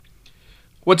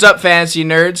What's up, fantasy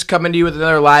nerds? Coming to you with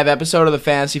another live episode of the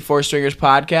Fantasy Four Stringers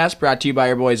podcast, brought to you by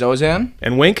your boys Ozan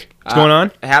and Wink. What's going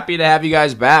on? Happy to have you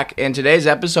guys back. In today's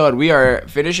episode, we are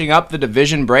finishing up the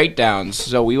division breakdowns,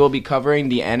 so we will be covering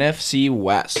the NFC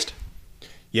West.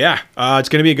 Yeah, it's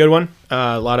going to be a good one.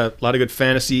 A lot of good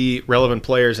fantasy relevant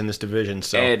players in this division.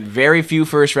 And very few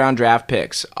first round draft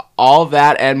picks. All of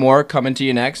that and more coming to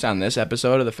you next on this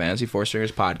episode of the Fantasy Four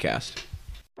Stringers podcast.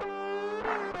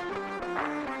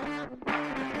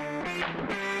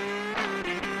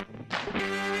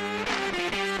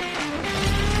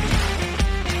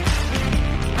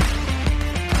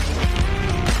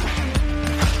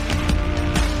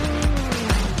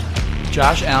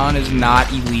 Josh Allen is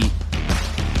not elite.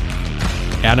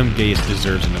 Adam Gase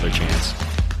deserves another chance.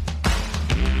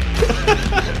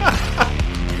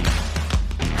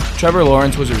 Trevor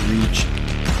Lawrence was a reach.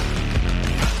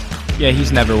 Yeah,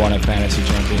 he's never won a fantasy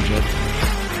championship.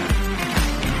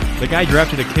 The guy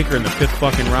drafted a kicker in the 5th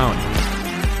fucking round.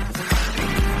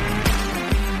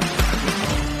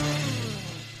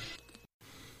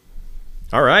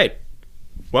 All right.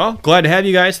 Well, glad to have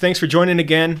you guys. Thanks for joining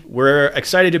again. We're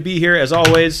excited to be here as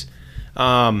always.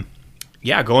 Going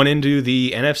into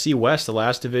the NFC West, the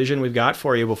last division we've got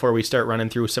for you before we start running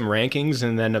through some rankings,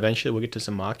 and then eventually we'll get to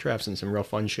some mock drafts and some real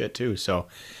fun shit too. So,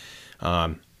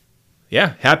 happy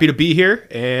to be here.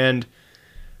 And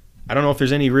I don't know if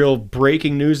there's any real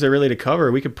breaking news there really to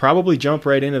cover. We could probably jump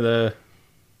right into the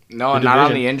not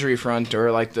on the injury front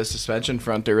or like the suspension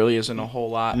front. There really isn't a whole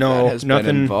lot that has been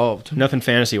involved. Nothing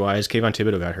fantasy-wise. Kayvon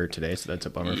Thibodeau got hurt today, so that's a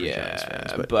bummer for Giants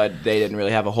fans. But they didn't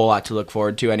really have a whole lot to look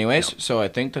forward to anyways. No. So I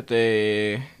think that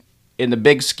in the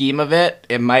big scheme of it,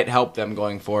 it might help them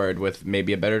going forward with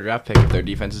maybe a better draft pick if their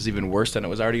defense is even worse than it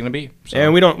was already going to be. So.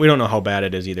 And we don't know how bad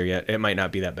it is either yet. It might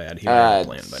not be that bad.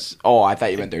 I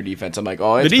thought you meant their defense. I'm like,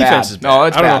 it's the defense bad. is bad. No,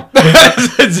 it's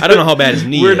bad. I don't know how bad his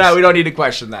knee is. We don't need to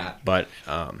question that. But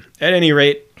at any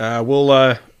rate,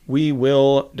 we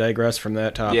will digress from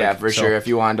that topic. Yeah, for sure. If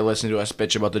you wanted to listen to us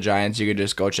bitch about the Giants, you could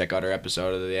just go check out our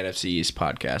episode of the NFC East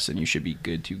podcast, and you should be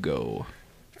good to go.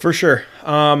 For sure.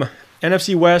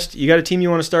 NFC West, you got a team you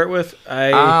want to start with?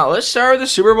 Let's start with the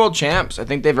Super Bowl champs. I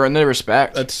think they've earned their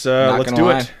respect. Let's do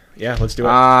it. Yeah, let's do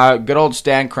it. Good old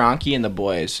Stan Kroenke and the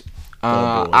boys.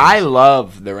 I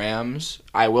love the Rams.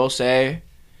 I will say,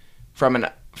 from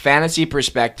a fantasy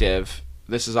perspective,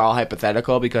 this is all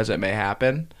hypothetical because it may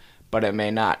happen, but it may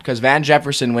not. Because Van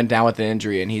Jefferson went down with an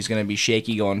injury, and he's going to be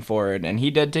shaky going forward. And he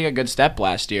did take a good step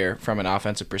last year from an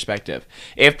offensive perspective.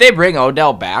 If they bring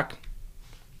Odell back,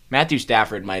 Matthew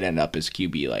Stafford might end up as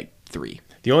QB 3.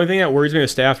 The only thing that worries me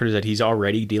with Stafford is that he's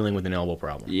already dealing with an elbow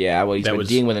problem. Yeah, well, he's been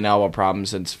dealing with an elbow problem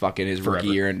since fucking his rookie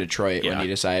year in Detroit when he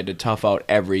decided to tough out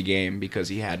every game because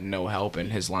he had no help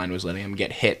and his line was letting him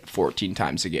get hit 14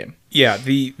 times a game. Yeah,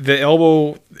 the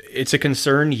elbow, it's a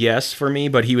concern, yes, for me,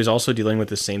 but he was also dealing with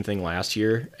the same thing last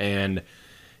year, and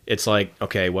it's like,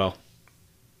 okay, well.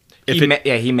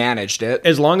 He managed it.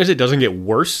 As long as it doesn't get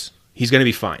worse, he's going to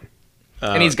be fine.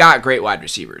 And he's got great wide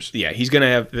receivers. Yeah, he's going to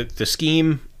have the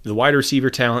scheme, the wide receiver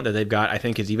talent that they've got, I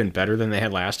think, is even better than they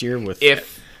had last year.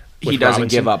 If he doesn't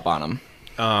give up on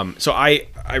him. So I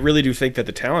really do think that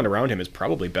the talent around him is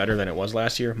probably better than it was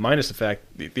last year, minus the fact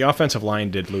the offensive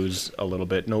line did lose a little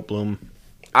bit. Note Bloom.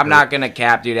 I'm not going to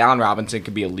cap, dude. Allen Robinson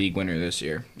could be a league winner this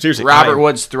year. Seriously. Robert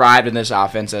Woods thrived in this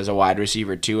offense as a wide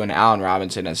receiver, too, and Allen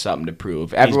Robinson has something to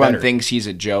prove. Everyone thinks he's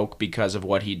a joke because of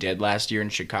what he did last year in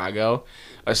Chicago,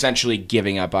 essentially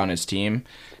giving up on his team.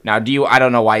 Now, I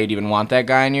don't know why you'd even want that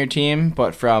guy on your team,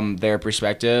 but from their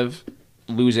perspective,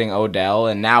 losing Odell,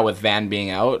 and now with Van being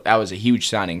out, that was a huge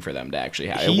signing for them to actually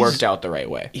have. It worked out the right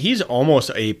way. He's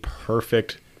almost a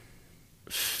perfect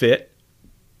fit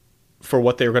for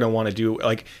what they're going to want to do.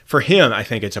 Like, for him, I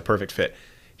think it's a perfect fit.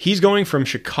 He's going from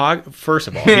Chicago. First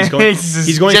of all, he's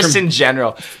going just in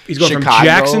general. He's going from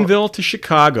Jacksonville to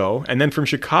Chicago, and then from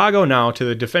Chicago now to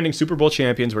the defending Super Bowl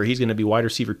champions, where he's going to be wide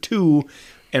receiver 2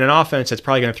 in an offense that's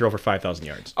probably going to throw over 5,000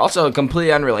 yards. Also,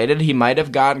 completely unrelated, he might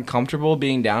have gotten comfortable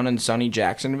being down in sunny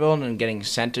Jacksonville, and getting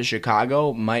sent to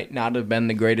Chicago might not have been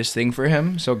the greatest thing for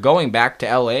him. So going back to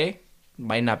L.A.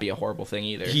 might not be a horrible thing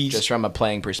either, just from a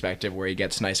playing perspective where he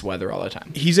gets nice weather all the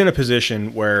time. He's in a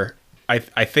position where I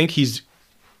think he's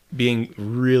being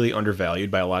really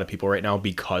undervalued by a lot of people right now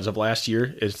because of last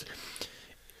year.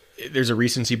 There's a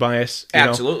recency bias.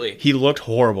 Absolutely. He looked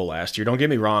horrible last year. Don't get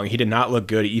me wrong. He did not look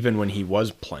good even when he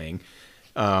was playing.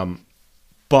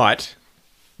 But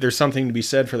there's something to be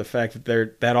said for the fact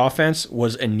that that offense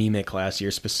was anemic last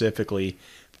year, specifically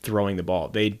throwing the ball.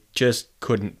 They just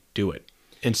couldn't do it.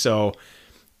 And so,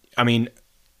 I mean,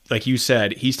 like you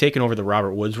said, he's taken over the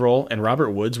Robert Woods role, and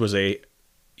Robert Woods was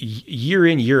year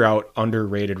in, year out,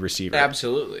 underrated receiver.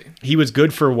 Absolutely. He was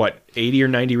good for, 80 or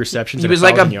 90 receptions He and was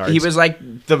 1,000 yards. He was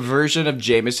like the version of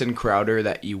Jamison Crowder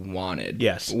that you wanted.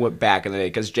 Yes. Back in the day.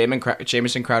 Because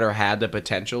Jamison Crowder had the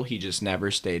potential. He just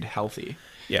never stayed healthy.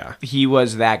 Yeah. He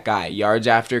was that guy. Yards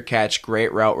after catch,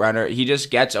 great route runner. He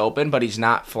just gets open, but he's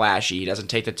not flashy. He doesn't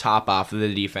take the top off of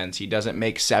the defense. He doesn't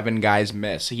make 7 guys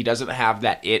miss. He doesn't have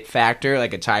that it factor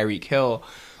like a Tyreek Hill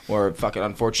or fucking,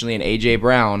 unfortunately, an A.J.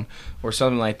 Brown or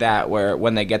something like that, where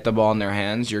when they get the ball in their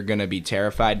hands, you're going to be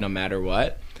terrified no matter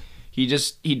what. He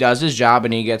does his job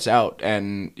and he gets out,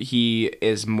 and he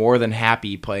is more than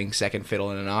happy playing second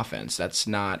fiddle in an offense. That's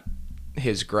not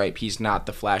his gripe. He's not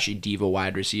the flashy diva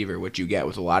wide receiver, which you get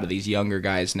with a lot of these younger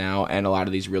guys now and a lot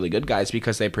of these really good guys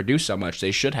because they produce so much.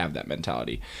 They should have that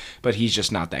mentality, but he's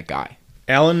just not that guy.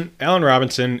 Allen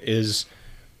Robinson is,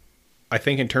 I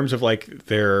think, in terms of like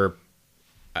their,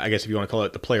 I guess if you want to call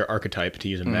it the player archetype, to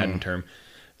use a Madden term,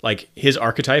 like his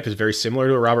archetype is very similar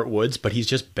to Robert Woods, but he's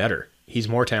just better. He's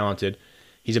more talented.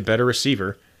 He's a better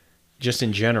receiver, just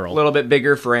in general. A little bit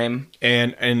bigger frame.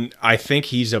 And I think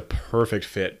he's a perfect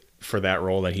fit for that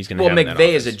role that he's going to have. Well, McVay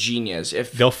is a genius.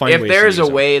 If there's a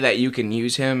way that you can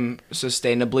use him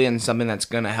sustainably and something that's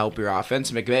going to help your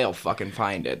offense, McVay will fucking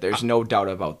find it. There's no doubt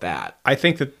about that. I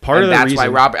think that part of the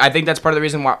reason I think that's part of the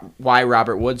reason why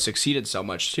Robert Woods succeeded so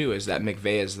much too, is that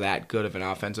McVay is that good of an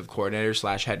offensive coordinator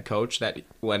 / head coach that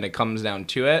when it comes down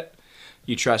to it,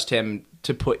 you trust him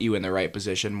to put you in the right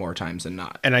position more times than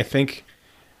not. And I think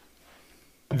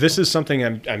this is something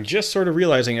I'm just sort of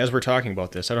realizing as we're talking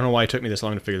about this. I don't know why it took me this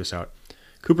long to figure this out.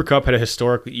 Cooper Kupp had a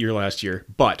historic year last year,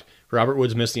 but Robert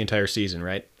Woods missed the entire season,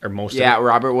 right? Or most of it. Yeah,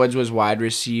 Robert Woods was wide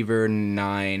receiver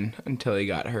 9 until he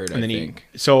got hurt, I think.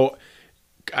 So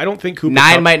I don't think Cooper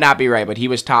 9 Kupp might not be right, but he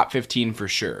was top 15 for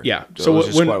sure. Yeah. So let's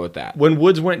just go with that. When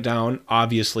Woods went down,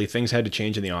 obviously things had to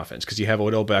change in the offense because you have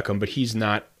Odell Beckham, but he's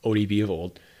not ODB of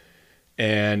old.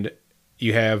 And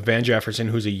you have Van Jefferson,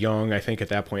 who's a young, I think at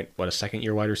that point, a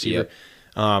second-year wide receiver.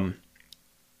 Yep.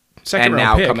 Second and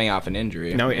now pick. coming off an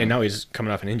injury. Now he's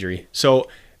coming off an injury. So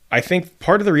I think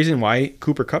part of the reason why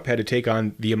Cooper Kupp had to take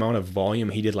on the amount of volume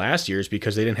he did last year is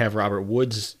because they didn't have Robert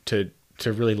Woods to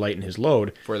really lighten his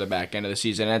load for the back end of the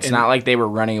season. And it's not like they were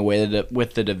running away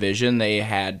with the division. They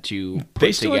had to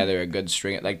put together a good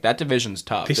string. Like, that division's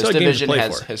tough. This division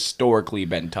has historically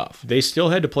been tough. They still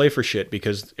had to play for shit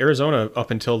because Arizona,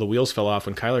 up until the wheels fell off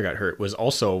when Kyler got hurt, was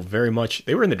also very much,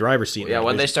 they were in the driver's seat. Yeah,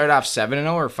 when they started off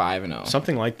 7-0 or 5-0?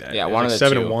 Something like that. Yeah, one of the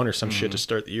 7-1 or some shit to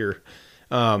start the year.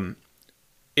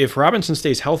 If Robinson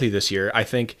stays healthy this year, I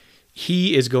think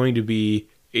he is going to be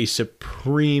a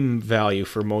supreme value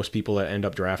for most people that end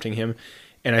up drafting him.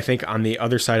 And I think on the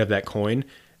other side of that coin,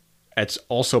 that's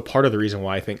also part of the reason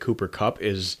why I think Cooper Kupp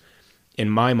is, in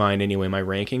my mind anyway, my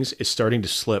rankings, is starting to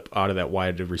slip out of that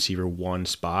wide receiver 1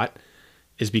 spot,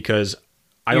 is because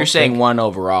You're saying 1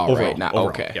 overall, right? Not, overall,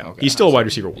 okay, yeah. Okay. He's still a wide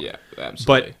receiver 1. Yeah,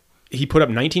 absolutely. But he put up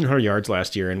 1,900 yards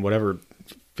last year and whatever,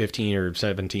 15 or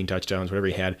 17 touchdowns, whatever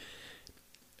he had,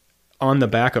 on the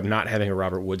back of not having a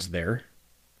Robert Woods there.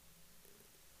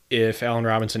 If Allen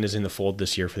Robinson is in the fold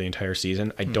this year for the entire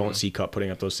season, I don't see Kupp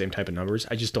putting up those same type of numbers.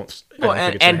 I just don't.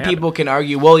 And people can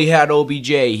argue, well, he had OBJ,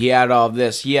 he had all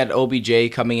this. He had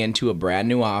OBJ coming into a brand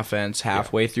new offense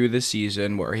halfway through the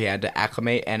season where he had to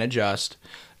acclimate and adjust.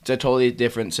 It's a totally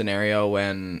different scenario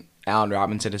when Allen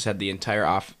Robinson has had the entire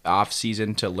off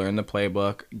season to learn the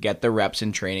playbook, get the reps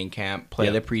in training camp,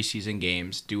 play the preseason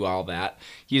games, do all that.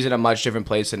 He's in a much different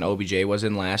place than OBJ was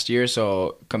in last year,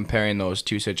 so comparing those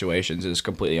two situations is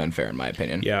completely unfair in my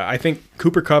opinion. Yeah, I think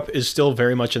Cooper Kupp is still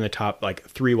very much in the top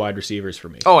 3 wide receivers for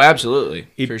me. Oh, absolutely.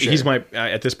 For sure. He's my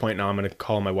at this point now I'm going to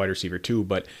call him my wide receiver 2,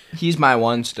 but he's my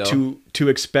 1 still. To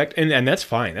expect and that's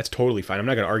fine. That's totally fine. I'm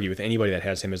not going to argue with anybody that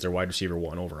has him as their wide receiver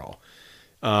 1 overall.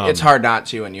 It's hard not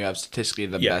to when you have statistically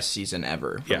the best season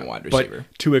ever from a wide receiver.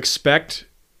 But to expect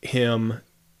him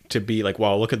to be like,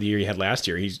 well, look at the year he had last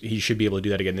year. He should be able to do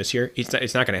that again this year.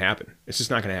 It's not going to happen. It's just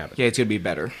not going to happen. Yeah, it's going to be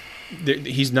better.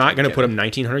 He's not going to put up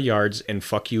 1,900 yards and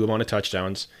fuck you amount of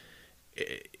touchdowns.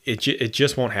 It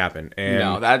just won't happen. And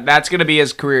no, that's going to be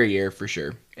his career year for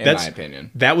sure, in my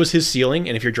opinion. That was his ceiling,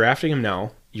 and if you're drafting him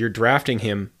now, you're drafting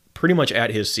him pretty much at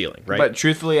his ceiling, right? But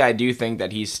truthfully, I do think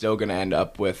that he's still going to end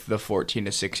up with the 1,400 to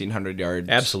 1,600 yards.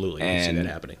 Absolutely, I see that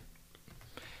happening.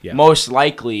 Yeah. Most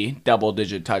likely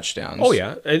double-digit touchdowns. Oh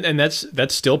yeah, and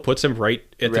that still puts him right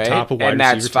at the top of wide receiver. And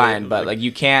that's fine, but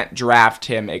you can't draft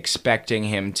him expecting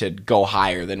him to go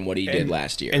higher than what he did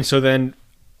last year. And so then,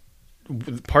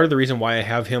 part of the reason why I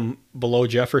have him below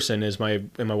Jefferson in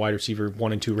my wide receiver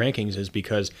 1 and 2 rankings is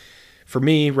because for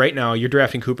me right now, you're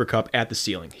drafting Cooper Kupp at the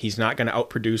ceiling. He's not going to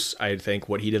outproduce, I think,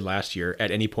 what he did last year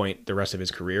at any point the rest of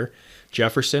his career.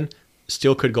 Jefferson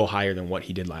still could go higher than what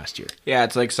he did last year. Yeah,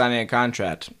 it's like signing a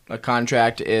contract. A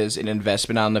contract is an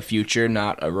investment on the future,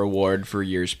 not a reward for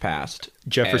years past.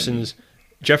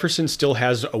 Jefferson still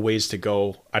has a ways to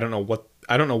go. I don't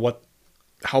know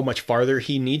how much farther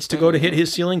he needs to go to hit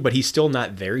his ceiling, but he's still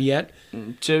not there yet.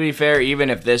 To be fair, even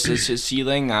if this is his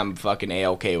ceiling, I'm fucking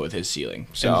A-okay with his ceiling.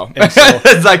 So, and so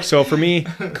it's like, so for me,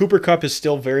 Cooper Kupp is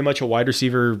still very much a wide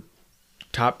receiver,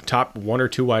 top 1 or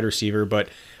 2 wide receiver, but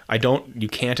you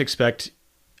can't expect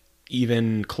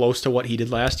even close to what he did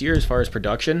last year as far as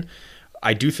production.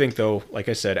 I do think, though, like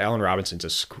I said, Allen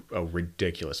Robinson's a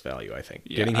ridiculous value, I think.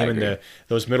 Getting him in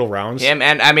those middle rounds. Him,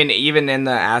 and I mean, even in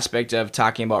the aspect of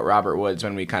talking about Robert Woods,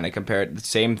 when we kind of compare it, the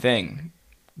same thing.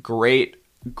 Great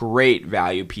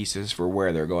value pieces for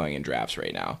where they're going in drafts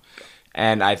right now.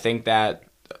 And I think that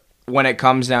when it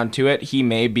comes down to it, he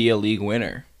may be a league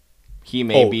winner. He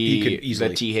may be the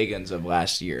T. Higgins of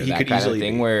last year. That kind of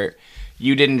thing where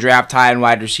you didn't draft high in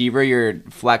wide receiver. Your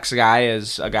flex guy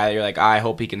is a guy that you're like, I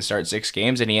hope he can start 6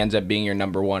 games, and he ends up being your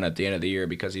number 1 at the end of the year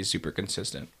because he's super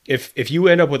consistent. If you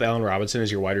end up with Allen Robinson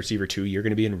as your wide receiver 2, you're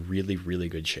going to be in really, really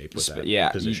good shape with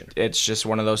that position. It's just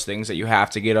one of those things that you have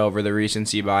to get over the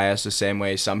recency bias the same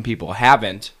way some people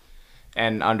haven't,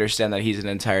 and understand that he's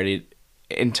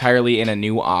entirely in a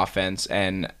new offense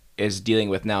and is dealing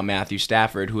with now Matthew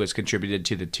Stafford, who has contributed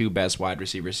to the 2 best wide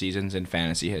receiver seasons in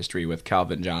fantasy history with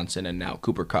Calvin Johnson and now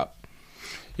Cooper Kupp.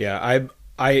 Yeah,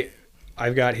 I've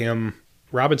got him.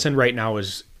 Robinson right now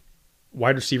is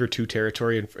wide receiver 2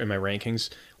 territory in my rankings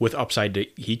with upside.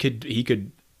 He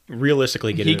could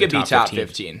realistically get into the top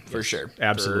 15. 15 for sure.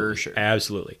 Absolutely, for sure.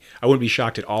 Absolutely. I wouldn't be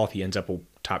shocked at all if he ends up with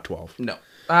top 12. No,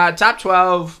 top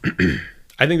 12.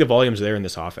 I think the volume's there in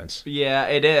this offense. Yeah,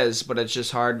 it is, but it's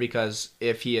just hard because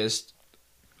if he is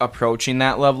approaching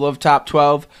that level of top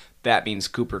 12, that means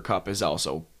Cooper Kupp is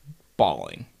also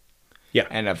balling. Yeah.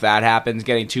 And if that happens,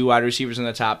 getting 2 wide receivers in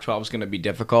the top 12 is going to be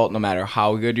difficult no matter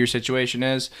how good your situation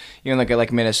is. You can look at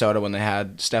like Minnesota when they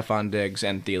had Stephon Diggs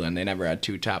and Thielen. They never had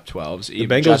 2 top 12s. The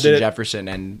Bengals Justin did Jefferson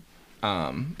and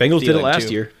Bengals Thielen did it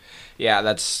last year.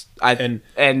 Yeah,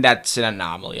 and that's an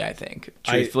anomaly, I think,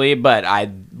 truthfully. But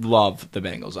I love the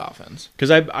Bengals offense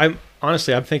because I'm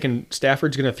honestly thinking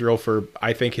Stafford's going to throw for,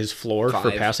 I think his floor 5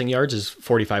 for passing yards is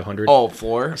 4,500. Oh,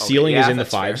 floor. Ceiling is in the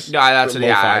 5s. No, that's low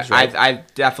 5s, right? I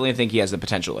definitely think he has the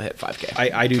potential to hit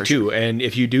 5K. I do too. Sure. And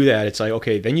if you do that, it's like,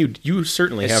 okay, then you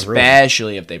certainly have room.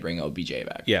 Especially if they bring OBJ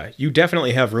back. Yeah, you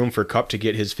definitely have room for Kupp to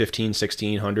get his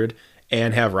 1,600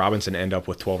 and have Robinson end up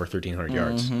with 12 or 1,300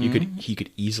 yards. He could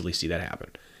easily see that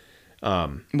happen.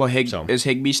 Is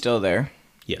Higbee still there?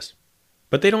 Yes,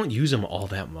 but they don't use him all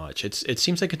that much. It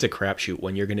seems like it's a crapshoot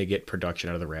when you're going to get production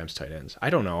out of the Rams tight ends. I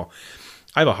don't know.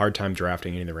 I have a hard time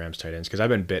drafting any of the Rams tight ends because I've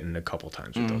been bitten a couple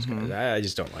times with those guys. I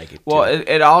just don't like it. Well,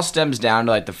 it all stems down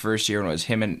to like the first year when it was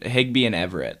him and Higbee and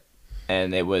Everett.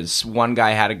 And it was one guy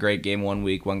had a great game one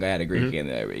week, one guy had a great game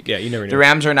the other week. Yeah, you never know. The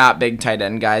Rams are not big tight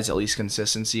end guys, at least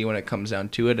consistency when it comes down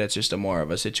to it. It's just more of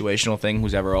a situational thing,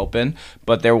 who's ever open.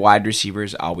 But their wide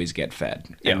receivers always get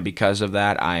fed. Yeah. And because of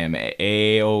that, I am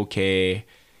A-okay.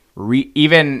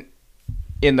 Even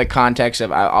in the context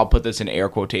of, I'll put this in air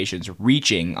quotations,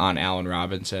 reaching on Allen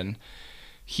Robinson.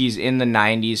 He's in the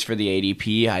 90s for the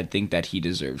ADP. I think that he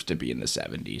deserves to be in the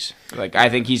 70s. Like, I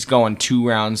think he's going 2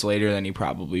 rounds later than he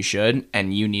probably should,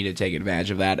 and you need to take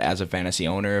advantage of that as a fantasy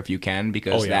owner if you can,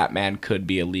 because that man could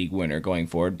be a league winner going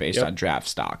forward based on draft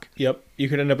stock. Yep. You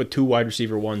could end up with 2 wide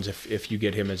receiver 1s if you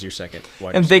get him as your second wide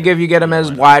receiver. And think if you get him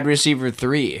as wide receiver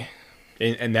 3.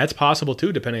 And that's possible,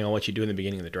 too, depending on what you do in the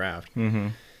beginning of the draft. Mm-hmm.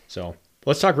 So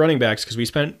let's talk running backs because we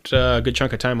spent a good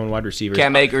chunk of time on wide receivers.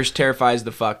 Cam Akers terrifies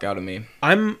the fuck out of me.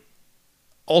 I'm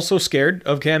also scared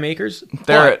of Cam Akers.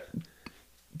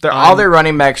 All their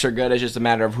running backs are good. It's just a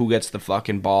matter of who gets the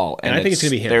fucking ball. And I think it's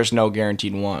going to be him. There's no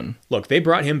guaranteed one. Look, they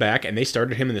brought him back and they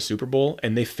started him in the Super Bowl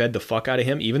and they fed the fuck out of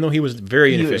him, even though he was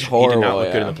very inefficient. Horrible, he did not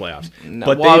look good in the playoffs. No,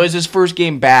 but it was his first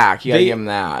game back. You got to give him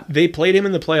that. They played him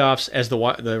in the playoffs as the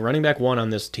running back 1 on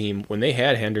this team when they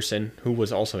had Henderson, who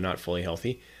was also not fully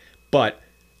healthy. But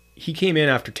he came in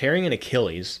after tearing an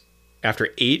Achilles after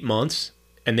 8 months,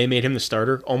 and they made him the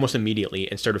starter almost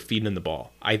immediately and started feeding him the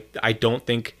ball. I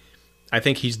think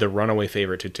he's the runaway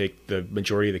favorite to take the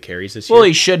majority of the carries this year. Well,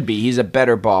 he should be. He's a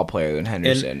better ball player than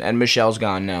Henderson, and Michelle's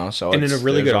gone now. So and in a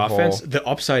really good offense, the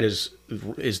upside is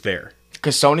there.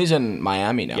 Because Sony's in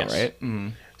Miami now, right?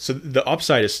 Mm-hmm. So the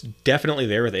upside is definitely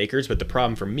there with Akers, but the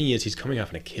problem for me is he's coming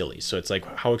off an Achilles. So it's like,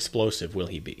 how explosive will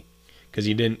he be? Because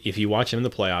if you watch him in the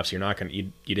playoffs, you're not gonna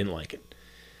you didn't like it.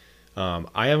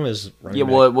 I have him as running Yeah,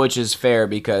 back. well, which is fair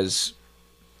because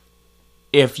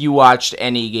if you watched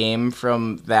any game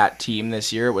from that team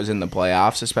this year, it was in the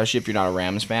playoffs, especially if you're not a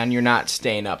Rams fan. You're not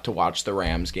staying up to watch the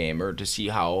Rams game or to see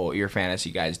how your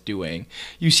fantasy guy's doing.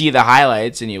 You see the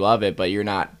highlights and you love it, but you're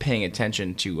not paying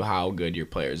attention to how good your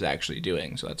player is actually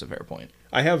doing. So that's a fair point.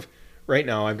 Right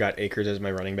now, I've got Akers as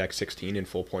my running back 16 in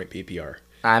full point PPR.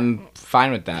 I'm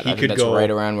fine with that. I think that's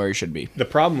right around where he should be. The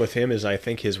problem with him is I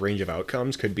think his range of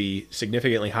outcomes could be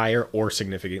significantly higher or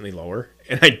significantly lower,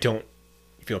 and I don't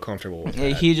feel comfortable with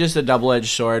that. He's just a double-edged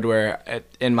sword where,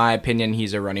 in my opinion,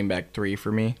 he's a running back 3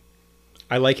 for me.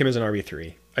 I like him as an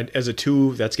RB3. As a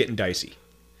 2, that's getting dicey.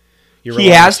 He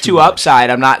has 2 upside.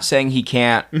 I'm not saying he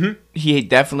can't. Mm-hmm. He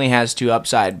definitely has 2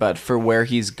 upside, but for where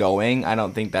he's going, I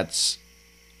don't think that's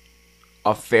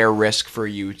a fair risk for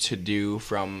you to do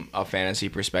from a fantasy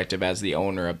perspective as the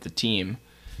owner of the team.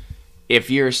 If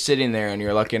you're sitting there and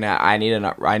you're looking at, I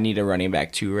need a running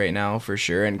back 2 right now for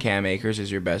sure, and Cam Akers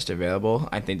is your best available,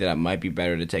 I think that it might be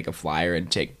better to take a flyer and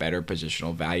take better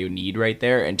positional value need right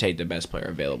there and take the best player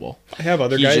available. I have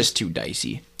other guys. He's just too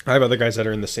dicey. I have other guys that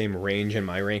are in the same range in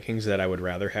my rankings that I would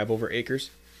rather have over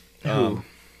Akers. Who?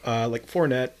 Like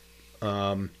Fournette.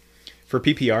 For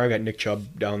PPR, I got Nick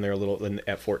Chubb down there a little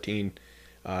at 14.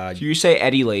 Did you say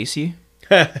Eddie Lacy?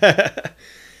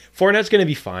 Fournette's going to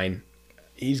be fine.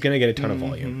 He's going to get a ton of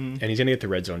volume, and he's going to get the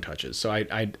red zone touches. So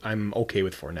I'm okay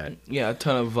with Fournette. Yeah, a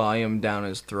ton of volume down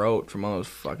his throat from all those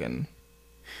fucking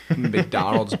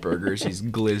McDonald's burgers he's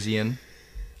glizzying.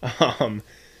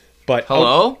 But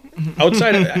hello?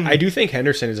 Outside of I do think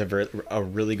Henderson is a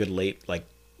really good late, like,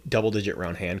 double-digit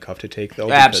round handcuff to take,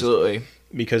 though. Absolutely.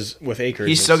 Because with Akers...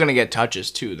 He's still going to get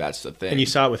touches, too. That's the thing. And you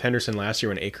saw it with Henderson last year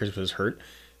when Akers was hurt.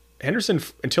 Henderson,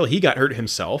 until he got hurt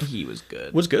himself... He was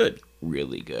good. Was good.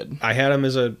 Really good. I had him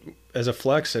as a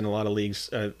flex in a lot of leagues,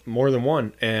 more than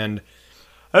one. And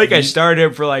I think I started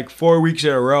him for like 4 weeks in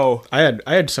a row. I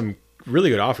had some really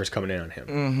good offers coming in on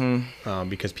him.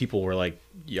 Because people were like,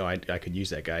 yo, I could use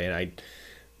that guy. And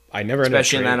I never ended up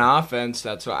Especially in that offense.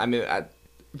 That's what I mean.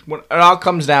 When it all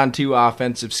comes down to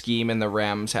offensive scheme, and the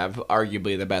Rams have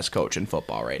arguably the best coach in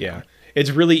football right now. Yeah. It's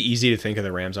really easy to think of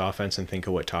the Rams offense and think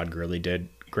of what Todd Gurley did.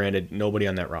 Granted, nobody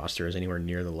on that roster is anywhere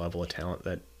near the level of talent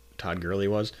that Todd Gurley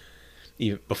was,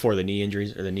 even before the knee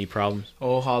injuries or the knee problems.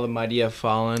 Oh, how the mighty have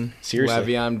fallen.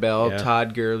 Seriously. Le'Veon Bell, Yeah.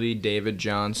 Todd Gurley, David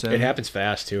Johnson. It happens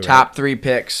fast, too. Top 3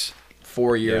 picks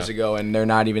 4 years Yeah. ago, and they're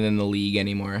not even in the league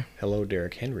anymore. Hello,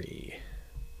 Derrick Henry.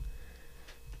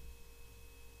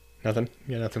 Nothing?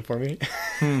 You got nothing for me?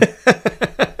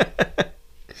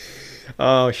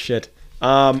 Oh, shit.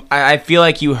 I feel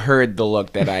like you heard the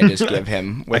look that I just give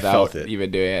him without felt it.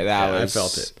 even doing it. I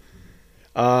felt it.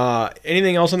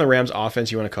 Anything else on the Rams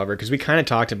offense you want to cover? Because we kind of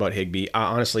talked about Higbee.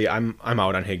 Honestly, I'm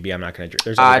out on Higbee. I'm not going to.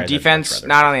 There's other guys defense, I'd much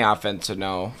not rather- on the offensive,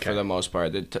 no, for the most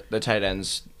part. The tight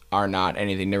ends are not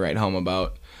anything to write home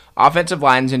about. Offensive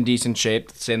line's in decent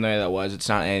shape, the same way that was. It's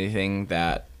not anything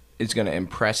that is going to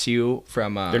impress you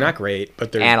from They're not great,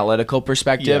 but they're analytical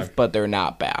perspective, Yeah. but they're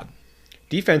not bad.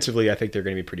 defensively. I think they're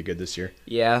going to be pretty good this year.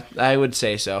 Yeah, I would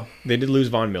say so. They did lose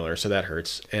Von Miller, so that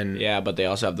hurts. And Yeah, but they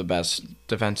also have the best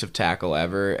defensive tackle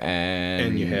ever,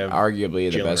 and you have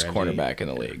arguably the Jalen best Ramsey. cornerback in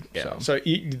the league. yeah, So.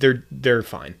 they're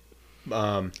fine.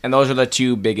 And those are the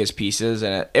 2 biggest pieces,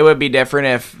 and it would be different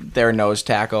if their nose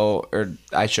tackle, or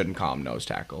I shouldn't call him nose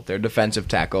tackle, their defensive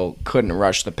tackle couldn't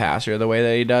rush the passer the way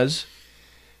that he does.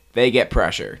 They get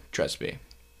pressure, trust me.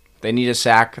 They need a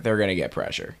sack, they're going to get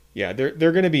pressure. Yeah, they're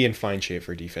going to be in fine shape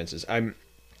for defenses. I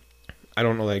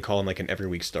don't know that I call them like an every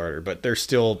week starter, but they're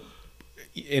still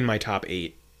in my top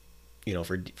 8,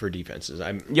 for defenses.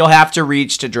 You'll have to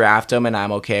reach to draft them, and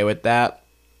I'm okay with that.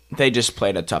 They just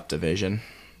played a tough division.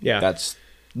 Yeah. That's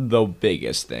the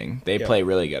biggest thing. They Yep. play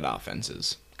really good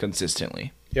offenses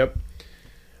consistently. Yep.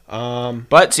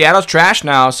 But Seattle's trash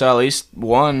now, so at least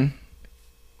one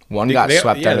got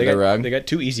swept under the rug. They got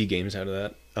 2 easy games out of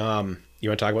that. You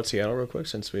want to talk about Seattle real quick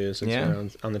since we're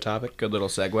on the topic? Good little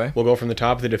segue. We'll go from the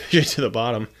top of the division to the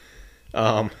bottom.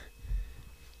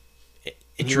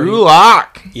 Drew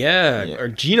Lock. Yeah, or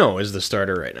Geno is the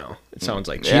starter right now. It sounds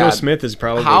like Geno Yeah. Smith is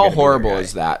probably How gonna be horrible their guy.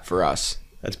 is that for us?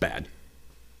 That's bad.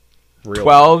 Real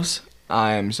 12s?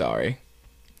 I'm sorry.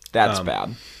 That's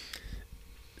bad.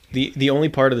 The only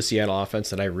part of the Seattle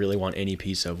offense that I really want any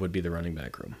piece of would be the running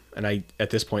back room, and at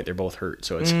this point they're both hurt,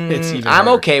 so it's even. I'm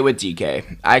harder. okay with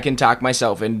DK. I can talk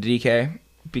myself into DK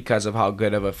because of how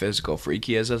good of a physical freak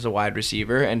he is as a wide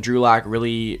receiver, and Drew Lock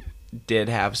really did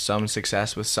have some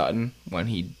success with Sutton when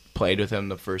he played with him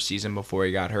the first season before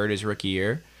he got hurt his rookie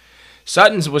year.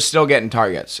 Sutton's was still getting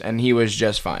targets, and he was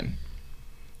just fine.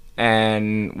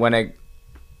 And when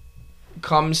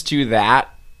comes to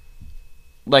that,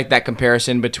 like that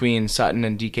comparison between Sutton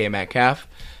and DK Metcalf,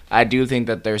 I do think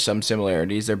that there's some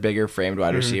similarities. They're bigger framed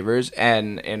wide receivers,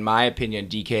 and in my opinion,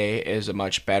 DK is a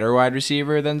much better wide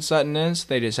receiver than Sutton is.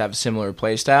 They just have similar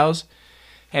play styles.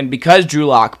 And because Drew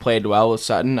Lock played well with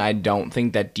Sutton, I don't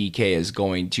think that DK is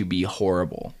going to be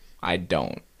horrible. I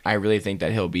don't. I really think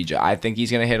that he'll be. I think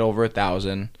he's going to hit over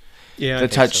 1,000. Yeah, the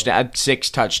touchdown,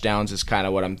 6 touchdowns is kind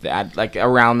of what I'm like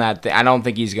around that. I don't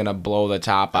think he's going to blow the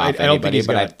top off anybody,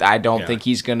 but I don't think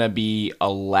he's going to be a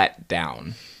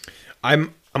letdown.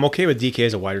 I'm okay with DK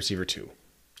as a wide receiver too.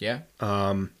 Yeah.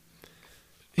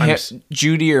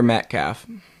 Judy or Metcalf?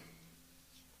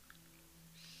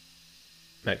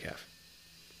 Metcalf.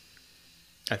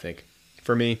 I think.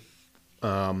 For me,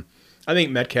 I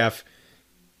think Metcalf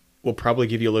will probably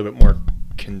give you a little bit more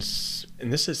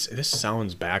and this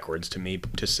sounds backwards to me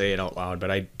to say it out loud,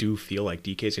 but I do feel like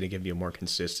DK is going to give you more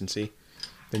consistency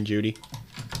than Judy.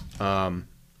 Because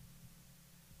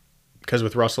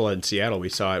with Russell in Seattle, we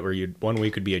saw it where one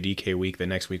week would be a DK week, the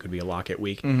next week would be a Lockett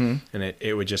week, and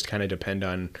it would just kind of depend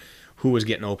on who was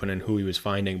getting open and who he was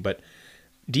finding. But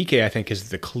DK, I think, is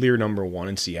the clear number one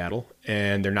in Seattle,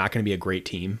 and they're not going to be a great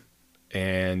team,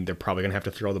 and they're probably going to have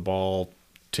to throw the ball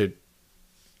to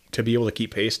be able to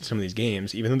keep pace in some of these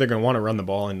games, even though they're going to want to run the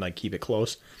ball and like keep it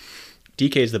close.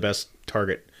 DK is the best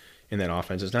target in that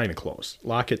offense. It's not even close.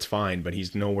 Lockett's fine, but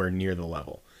he's nowhere near the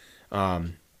level.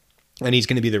 And he's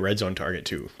going to be the red zone target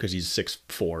too, because he's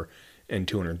 6'4" and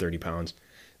 230 pounds.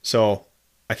 So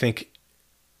I think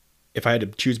if I had to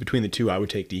choose between the two, I would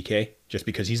take DK just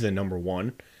because he's the number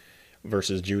one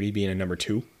versus Judy being a number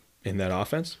 2 in that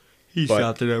offense. He's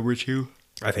not the number 2.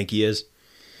 I think he is.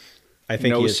 I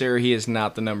think no, sir, he is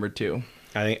not the number 2.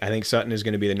 I think Sutton is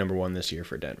going to be the number 1 this year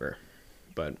for Denver,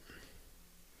 but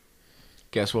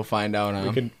guess we'll find out.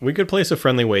 Huh? We could place a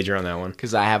friendly wager on that one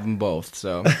because I have them both.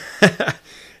 So,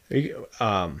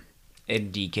 and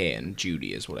DK and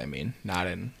Judy is what I mean, not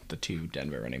in the 2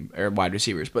 Denver wide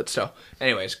receivers, but still.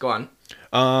 Anyways, go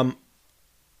on.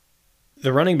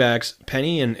 The running backs,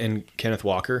 Penny and Kenneth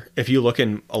Walker, if you look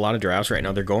in a lot of drafts right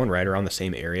now, they're going right around the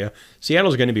same area.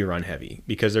 Seattle's going to be run heavy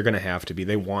because they're going to have to be.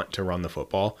 They want to run the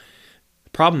football. The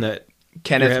problem that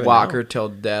Kenneth Walker till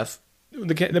death.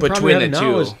 The between the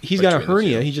two is he's got a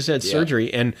hernia. He just had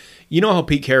surgery. And you know how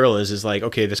Pete Carroll is like,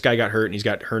 okay, this guy got hurt and he's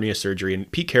got hernia surgery.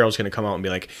 And Pete Carroll's going to come out and be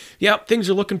like, yeah, things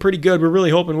are looking pretty good. We're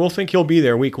really hoping. We'll think he'll be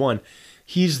there week 1.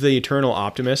 He's the eternal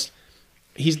optimist.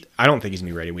 I don't think he's going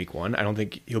to be ready week 1. I don't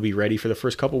think he'll be ready for the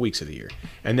first couple weeks of the year.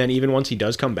 And then even once he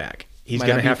does come back, he's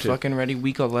going to have to fucking ready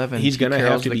week 11. He's going to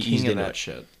have to be eased into that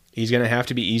shit. He's going to have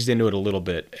to be eased into it a little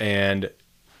bit. And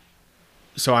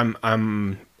so I'm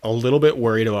a little bit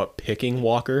worried about picking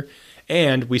Walker.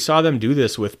 And we saw them do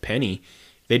this with Penny.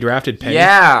 They drafted Penny.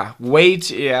 Yeah,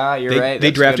 you're right.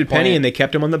 They drafted Penny and they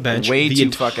kept him on the bench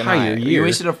the fucking high. year. You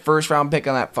wasted a first round pick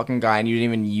on that fucking guy and you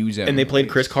didn't even use him. And they played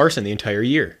Chris Carson the entire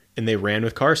year. And they ran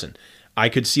with Carson. I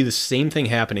could see the same thing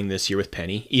happening this year with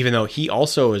Penny, even though he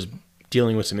also is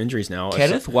dealing with some injuries now.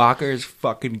 Kenneth Walker is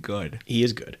fucking good. He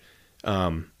is good.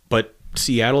 But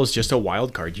Seattle is just a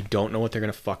wild card. You don't know what they're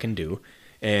going to fucking do.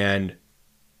 And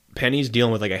Penny's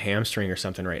dealing with like a hamstring or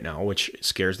something right now, which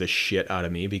scares the shit out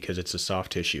of me because it's a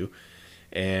soft tissue.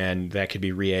 And that could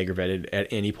be re-aggravated at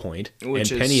any point.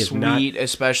 Which and Penny is sweet,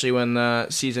 especially when the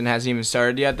season hasn't even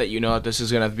started yet, that you know that this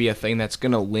is going to be a thing that's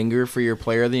going to linger for your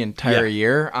player the entire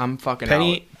year. I'm fucking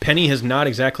out. Penny has not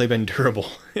exactly been durable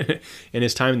in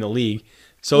his time in the league.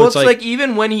 So well, it's like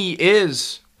even when he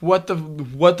is, what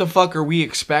the fuck are we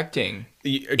expecting?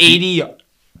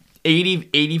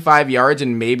 85 yards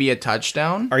and maybe a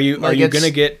touchdown? Are you going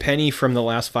to get Penny from the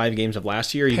last 5 games of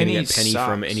last year? Or are you going to get Penny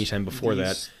from any time before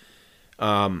that?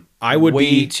 I would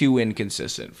be too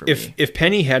inconsistent for me. If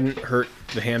Penny hadn't hurt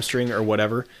the hamstring or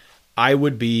whatever, I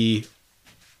would be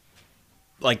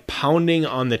like pounding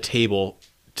on the table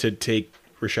to take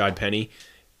Rashad Penny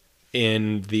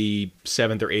in the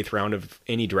 7th or 8th round of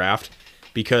any draft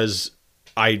because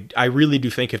I really do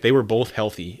think if they were both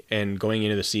healthy and going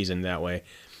into the season that way,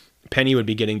 Penny would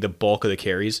be getting the bulk of the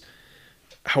carries.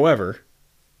 However,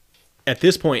 at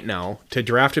this point now, to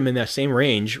draft him in that same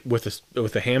range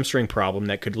with a hamstring problem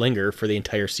that could linger for the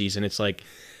entire season, it's like,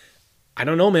 I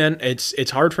don't know, man.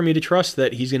 It's hard for me to trust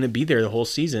that he's going to be there the whole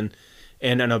season,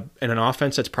 and in an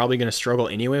offense that's probably going to struggle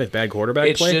anyway with bad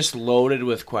quarterback play. It's just loaded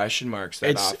with question marks.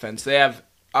 That offense, they have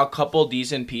a couple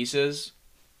decent pieces.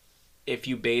 If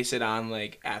you base it on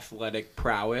like athletic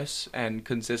prowess and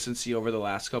consistency over the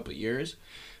last couple of years.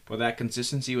 Well, that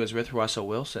consistency was with Russell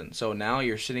Wilson. So now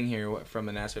you're sitting here from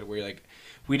an aspect where you're like,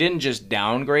 we didn't just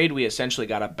downgrade. We essentially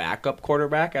got a backup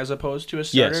quarterback as opposed to a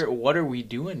starter. Yes. What are we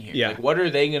doing here? Yeah. Like, what are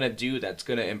they going to do that's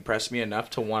going to impress me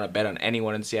enough to want to bet on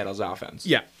anyone in Seattle's offense?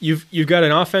 Yeah, you've got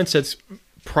an offense that's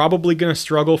probably going to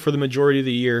struggle for the majority of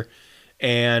the year,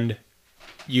 and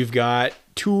you've got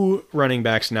 2 running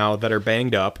backs now that are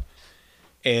banged up,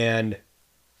 and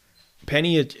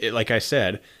Penny, like I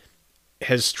said,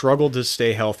 has struggled to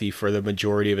stay healthy for the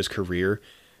majority of his career.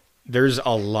 There's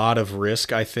a lot of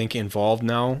risk, I think, involved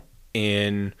now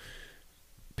in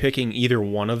picking either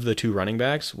one of the 2 running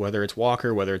backs, whether it's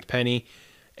Walker, whether it's Penny.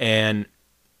 And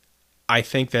I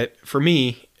think that for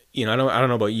me, I don't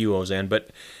know about you, Ozan,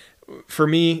 but for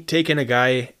me, taking a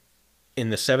guy in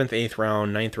the 7th, 8th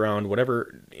round, 9th round,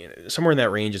 whatever, somewhere in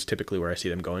that range is typically where I see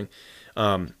them going.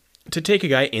 To take a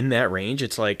guy in that range,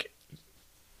 it's like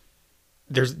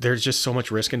there's just so much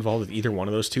risk involved with either one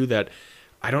of those 2 that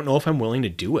I don't know if I'm willing to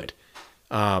do it.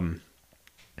 I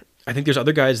think there's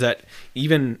other guys that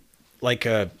even like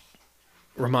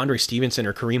Ramondre Stevenson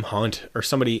or Kareem Hunt or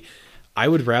somebody, I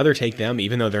would rather take them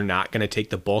even though they're not going to take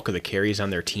the bulk of the carries on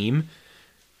their team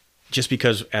just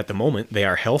because at the moment they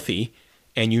are healthy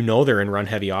and they're in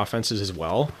run-heavy offenses as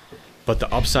well. But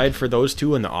the upside for those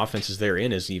 2 and the offenses they're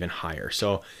in is even higher.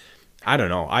 So I don't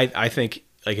know. I think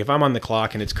like if I'm on the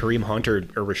clock and it's Kareem Hunt or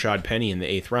Rashad Penny in the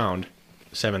 8th round,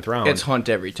 7th round. It's Hunt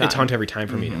every time. It's Hunt every time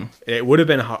for me now. It would have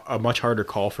been a much harder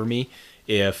call for me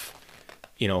if,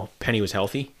 Penny was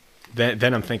healthy.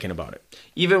 Then I'm thinking about it.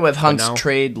 Even with Hunt's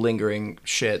trade lingering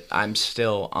shit, I'm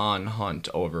still on Hunt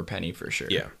over Penny for sure.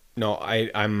 Yeah. No,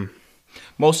 I'm...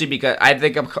 Mostly because I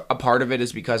think a part of it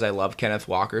is because I love Kenneth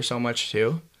Walker so much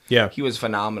too. Yeah. He was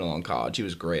phenomenal in college. He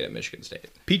was great at Michigan State.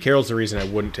 Pete Carroll's the reason I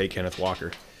wouldn't take Kenneth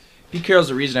Walker. Pete Carroll's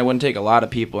the reason I wouldn't take a lot of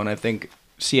people, and I think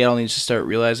Seattle needs to start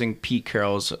realizing Pete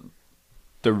Carroll's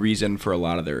the reason for a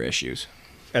lot of their issues.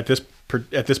 At this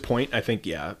point, I think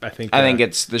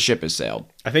it's the ship has sailed.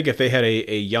 I think if they had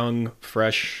a young,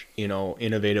 fresh,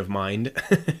 innovative mind,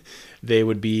 they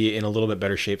would be in a little bit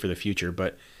better shape for the future.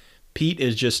 But Pete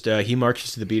is just he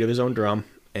marches to the beat of his own drum.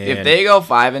 And if they go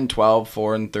 5-12,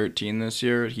 4-13 this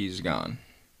year, he's gone.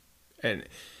 And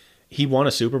he won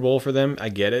a Super Bowl for them. I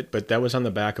get it, but that was on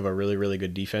the back of a really, really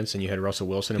good defense, and you had Russell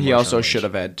Wilson. And he also should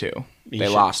have had 2. They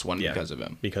lost one because of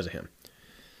him. Because of him.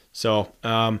 So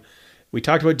we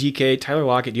talked about DK, Tyler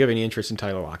Lockett. Do you have any interest in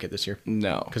Tyler Lockett this year?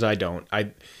 No, because I don't.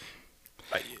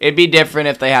 It'd be different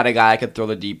if they had a guy that could throw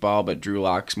the deep ball, but Drew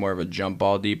Lock's more of a jump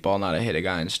ball, deep ball, not a hit a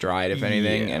guy in stride, if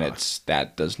anything. Yeah. And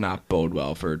that does not bode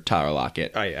well for Tyler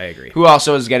Lockett. I agree. Who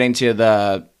also is getting to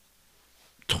the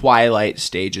twilight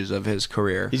stages of his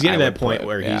career. He's getting to that point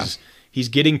where he's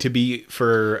getting to be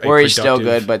he's still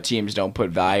good, but teams don't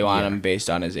put value on him based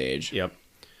on his age. Yep.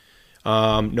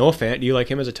 Noah Fant, do you like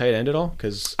him as a tight end at all?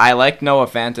 Because I like Noah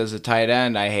Fant as a tight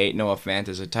end. I hate Noah Fant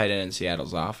as a tight end in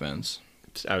Seattle's offense.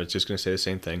 I was just going to say the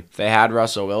same thing. If they had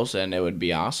Russell Wilson, it would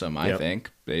be awesome, I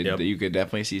think. You could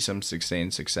definitely see some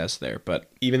sustained success there. But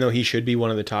even though he should be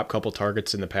one of the top couple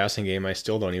targets in the passing game, I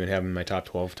still don't even have him in my top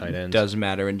 12 tight ends. Doesn't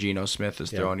matter when Geno Smith is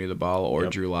throwing you the ball or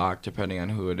Drew Lock, depending on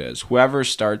who it is. Whoever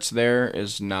starts there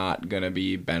is not going to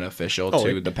be beneficial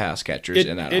to the pass catchers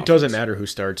in that offense. It doesn't matter who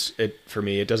starts. For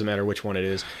me, it doesn't matter which one it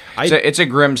is. It's a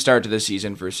grim start to the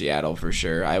season for Seattle, for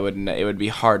sure. It would be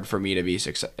hard for me to be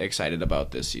excited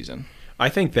about this season. I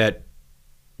think that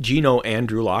Geno and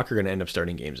Drew Lock are going to end up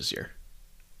starting games this year.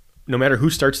 No matter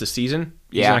who starts the season,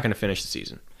 he's not going to finish the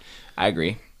season. I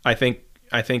agree. I think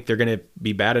they're going to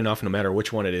be bad enough, no matter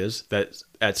which one it is, that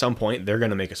at some point they're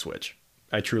going to make a switch.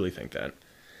 I truly think that.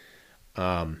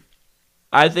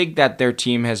 I think that their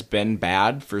team has been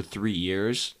bad for 3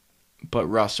 years, but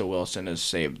Russell Wilson has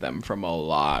saved them from a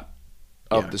lot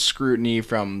of the scrutiny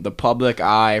from the public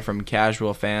eye, from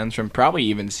casual fans, from probably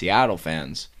even Seattle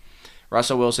fans.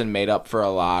 Russell Wilson made up for a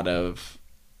lot of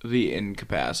the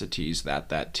incapacities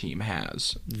that team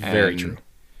has. Very true.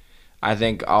 I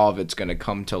think all of it's going to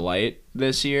come to light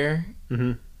this year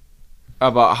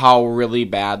about how really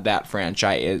bad that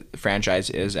franchise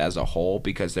is as a whole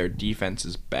because their defense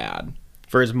is bad.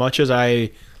 For as much as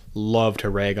I love to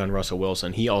rag on Russell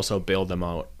Wilson, he also bailed them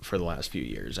out for the last few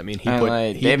years. I mean,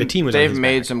 the team was. They've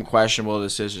made some questionable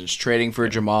decisions. Trading for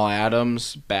Jamal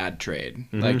Adams, bad trade.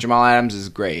 Like Jamal Adams is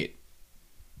great,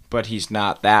 but he's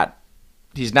not that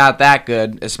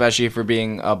good, especially for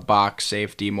being a box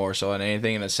safety more so than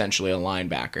anything, and essentially a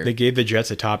linebacker. They gave the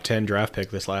Jets a top 10 draft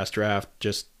pick this last draft,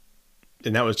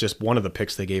 and that was just one of the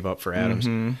picks they gave up for Adams.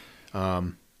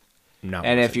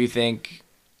 If you think,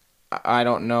 I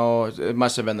don't know, it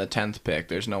must have been the 10th pick.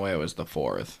 There's no way it was the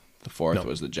 4th. The 4th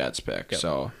was the Jets pick. Yep.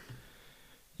 So,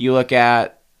 You look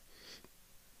at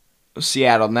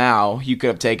Seattle now, you could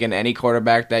have taken any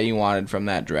quarterback that you wanted from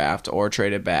that draft or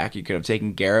traded back. You could have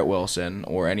taken Garrett Wilson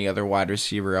or any other wide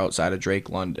receiver outside of Drake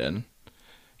London.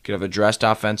 You could have addressed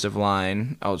offensive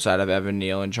line outside of Evan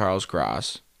Neal and Charles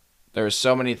Cross. There were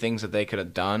so many things that they could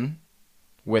have done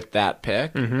with that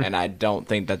pick, and I don't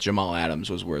think that Jamal Adams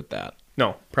was worth that.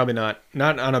 No, probably not.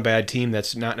 Not on a bad team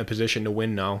that's not in a position to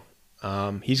win now.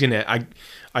 He's gonna.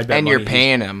 I bet. And you're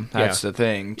paying him. That's the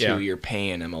thing too. Yeah. You're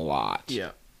paying him a lot.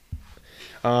 Yeah.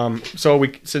 So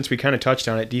since we kind of touched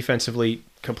on it, defensively,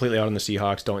 completely out on the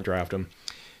Seahawks. Don't draft him.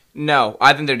 No,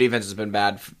 I think their defense has been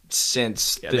bad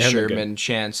since Yeah, the they haven't been Sherman,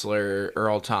 Chancellor,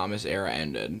 Earl Thomas era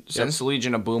ended. Since the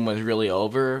Legion of Boom was really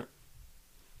over,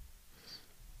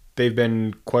 they've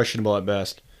been questionable at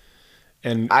best.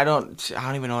 And I don't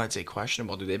even know I'd say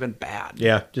questionable, dude. They've been bad.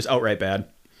 yeah, just outright bad.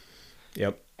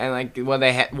 Yep. And like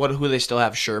who they still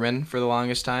have Sherman for the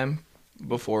longest time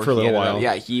before For a little while.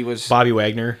 Yeah, he was Bobby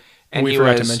Wagner. and we he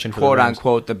forgot was to mention for quote the Rams.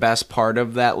 unquote the best part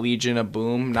of that Legion of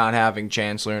Boom. Not having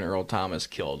Chancellor and Earl Thomas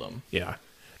killed him. Yeah.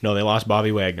 No, they lost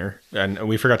Bobby Wagner, and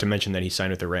we forgot to mention that he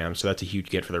signed with the Rams, so that's a huge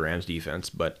get for the Rams defense.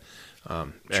 But at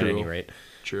any rate,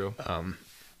 True.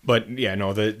 but yeah,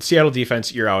 no, the Seattle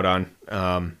defense you're out on.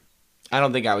 I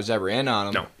don't think I was ever in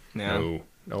on him.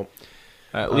 No.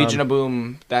 Legion of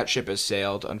Boom, that ship has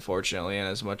sailed, unfortunately, and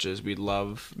as much as we'd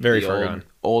love Very the far gone.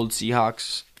 old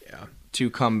Seahawks Yeah. to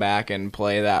come back and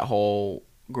play that whole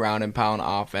ground and pound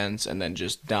offense and then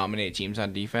just dominate teams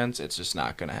on defense, it's just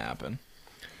not going to happen.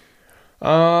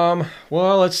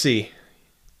 Well, let's see.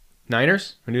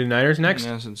 Niners? We do the Niners next?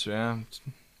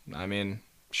 I mean,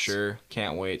 sure,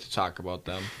 can't wait to talk about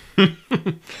them.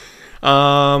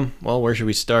 Well, where should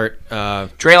we start?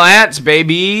 Trey Lance,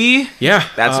 baby! Yeah.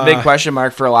 That's a big question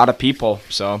mark for a lot of people,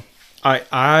 so...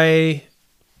 I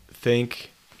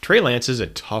think Trey Lance is a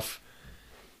tough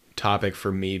topic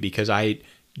for me because I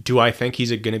think he's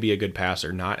going to be a good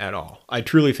passer? Not at all. I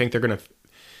truly think they're going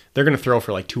to throw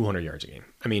for like 200 yards a game.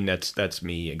 I mean, that's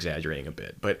me exaggerating a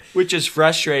bit, but which is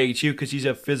frustrating too because he's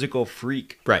a physical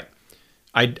freak. right.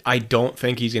 I don't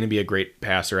think he's going to be a great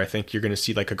passer. I think you're going to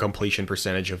see like a completion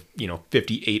percentage of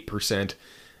 58%,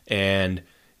 and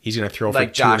he's going to throw like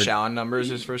for 200. Josh Allen numbers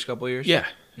his first couple of years? Yeah,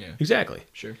 exactly.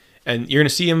 Sure. And you're going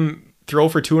to see him throw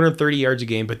for 230 yards a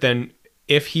game, but then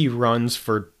if he runs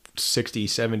for 60,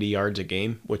 70 yards a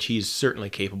game, which he's certainly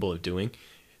capable of doing,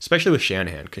 especially with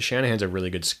Shanahan, because Shanahan's a really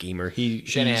good schemer.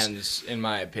 Shanahan's, in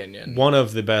my opinion, one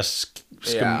of the best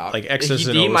like X's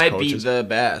and O's he might coaches. be the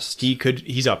best.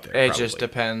 He's up there. It probably. just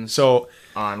depends So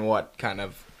on what kind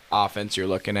of offense you're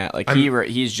looking at. Like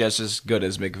he's just as good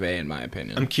as McVay, in my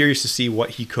opinion. I'm curious to see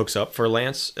what he cooks up for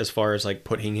Lance as far as like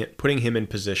putting him in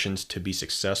positions to be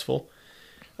successful.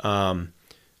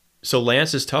 So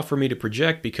Lance is tough for me to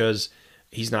project because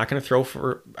he's not going to throw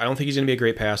for. I don't think he's going to be a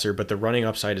great passer, but the running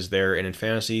upside is there, and in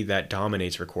fantasy that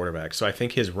dominates for quarterbacks. So I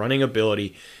think his running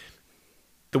ability,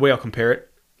 the way I'll compare it,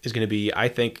 is going to be, I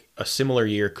think,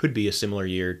 could be a similar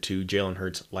year to Jalen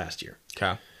Hurts last year.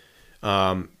 Okay.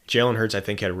 Jalen Hurts, I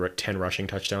think, had 10 rushing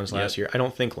touchdowns last year. I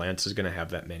don't think Lance is going to have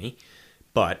that many,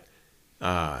 but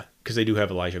because they do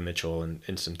have Elijah Mitchell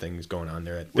and some things going on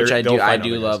there. Which I do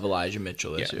love Elijah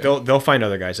Mitchell this year. They'll find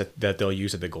other guys that they'll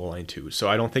use at the goal line too. So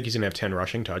I don't think he's going to have 10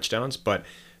 rushing touchdowns, but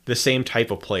the same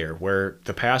type of player where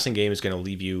the passing game is going to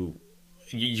leave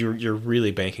you're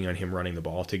really banking on him running the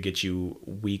ball to get you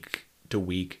week to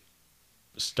week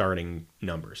starting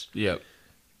numbers. Yep.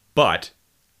 But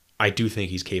I do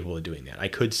think he's capable of doing that. I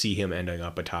could see him ending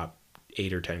up a top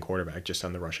 8 or 10 quarterback just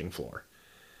on the rushing floor.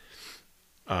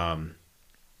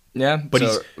 Yeah, but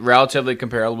he's relatively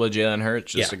comparable to Jalen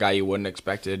Hurts, just Yeah. a guy you wouldn't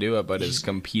expect to do it, but is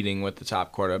competing with the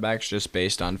top quarterbacks just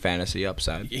based on fantasy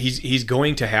upside. He's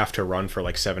going to have to run for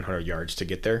like 700 yards to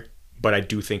get there, but I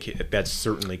do think that's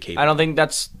certainly capable. I don't think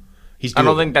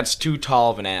that's too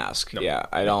tall of an ask. No. Yeah,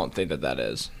 I don't think that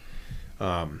is.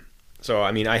 So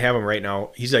I mean, I have him right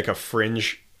now. He's like a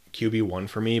fringe QB1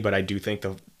 for me, but I do think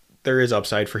there is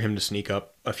upside for him to sneak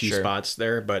up a few spots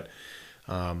there, but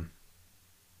for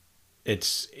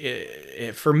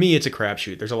me, it's a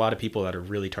crapshoot. There's a lot of people that are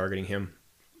really targeting him.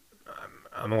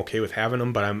 I'm okay with having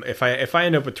him, but if I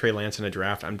end up with Trey Lance in a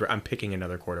draft, I'm picking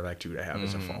another quarterback too to have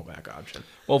as a fallback option.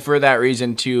 Well, for that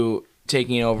reason too,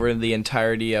 taking over the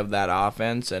entirety of that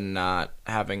offense and not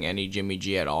having any Jimmy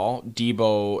G at all,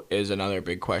 Debo is another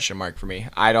big question mark for me.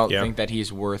 I don't think that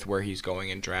he's worth where he's going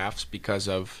in drafts because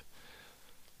of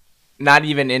not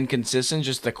even inconsistent,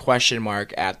 just the question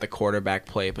mark at the quarterback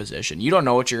play position. You don't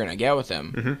know what you're going to get with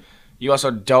him. Mm-hmm. You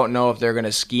also don't know if they're going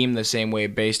to scheme the same way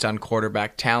based on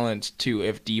quarterback talent, too,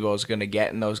 if Debo's going to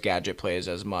get in those gadget plays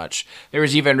as much. There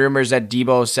was even rumors that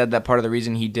Debo said that part of the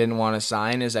reason he didn't want to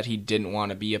sign is that he didn't want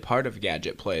to be a part of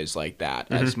gadget plays like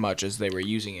that as much as they were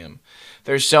using him.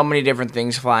 There's so many different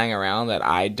things flying around that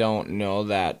I don't know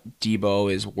that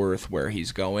Debo is worth where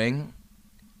he's going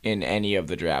in any of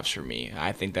the drafts for me.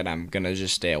 I think that I'm going to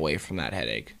just stay away from that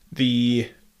headache.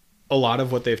 A lot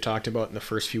of what they've talked about in the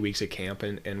first few weeks at camp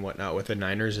and whatnot with the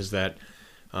Niners is that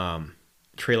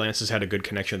Trey Lance has had a good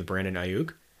connection with Brandon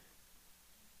Ayuk.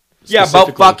 Yeah,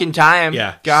 about fucking time.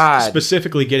 Yeah, God.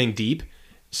 Specifically getting deep.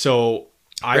 So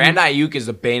Brandon Ayuk is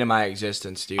the bane of my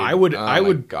existence, dude.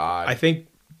 I think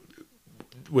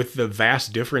with the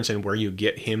vast difference in where you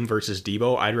get him versus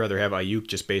Debo, I'd rather have Ayuk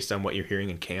just based on what you're hearing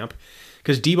in camp.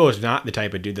 Because Debo is not the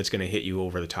type of dude that's going to hit you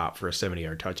over the top for a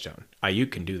 70-yard touchdown.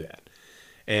 Ayuk can do that.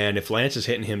 And if Lance is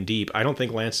hitting him deep, I don't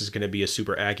think Lance is going to be a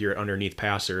super accurate underneath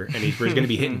passer, and he's going to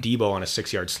be hitting Debo on a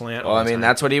 6-yard slant. Well, I mean,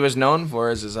 that's what he was known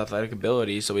for, is his athletic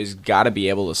ability, so he's got to be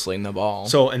able to sling the ball.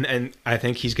 So, and I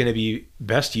think he's going to be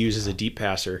best used as a deep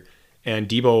passer, and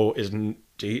Debo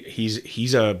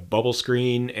he's a bubble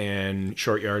screen and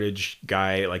short yardage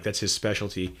guy. Like, that's his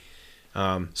specialty.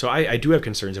 So I do have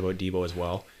concerns about Debo as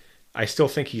well. I still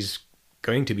think he's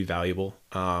going to be valuable,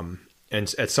 and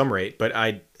at some rate, but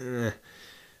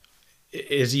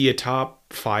is he a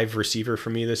top 5 receiver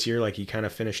for me this year? Like he kind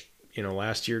of finished,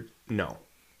 last year? No,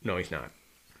 he's not.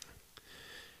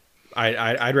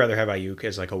 I'd rather have Ayuk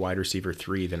as like a wide receiver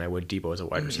 3 than I would Debo as a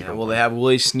wide receiver. Yeah, well, they have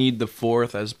Willie Snead the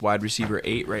 4th as wide receiver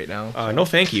 8 right now. No,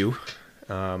 thank you.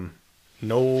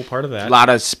 No part of that. A lot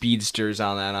of speedsters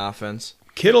on that offense.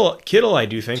 Kittle, I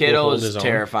do think will hold his own. Kittle is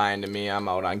terrifying to me. I'm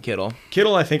out on Kittle.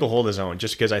 Kittle, I think will hold his own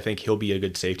just because I think he'll be a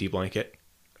good safety blanket.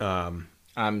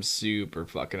 I'm super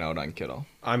fucking out on Kittle.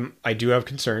 I do have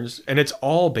concerns, and it's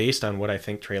all based on what I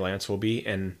think Trey Lance will be,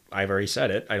 and I've already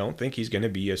said it. I don't think he's going to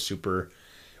be I don't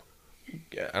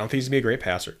think he's going to be a great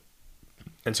passer.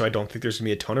 And so I don't think there's going to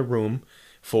be a ton of room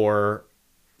for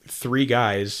 3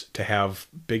 guys to have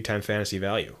big-time fantasy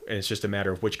value. And it's just a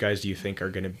matter of which guys do you think are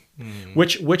going to...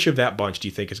 Which of that bunch do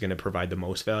you think is going to provide the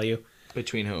most value?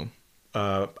 Between whom?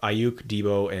 Ayuk,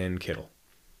 Debo, and Kittle.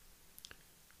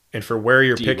 And for where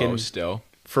you're picking... still.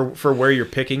 For where you're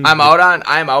picking... I'm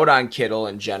out on Kittle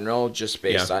in general, just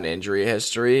based on injury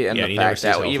history. And the fact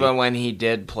that even when he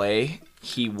did play,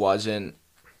 he wasn't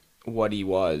what he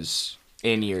was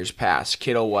in years past.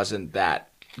 Kittle wasn't that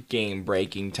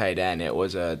game-breaking tight end. It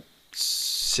was a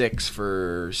 6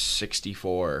 for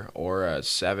 64 or a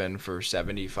 7 for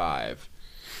 75,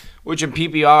 which in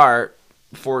PPR,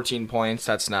 14 points,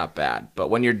 that's not bad. But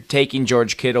when you're taking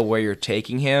George Kittle where you're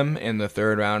taking him in the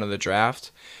 3rd round of the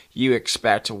draft, you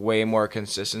expect way more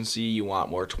consistency. You want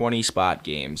more 20-spot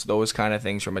games, those kind of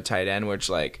things from a tight end, which,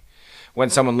 like, when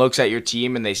someone looks at your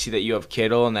team and they see that you have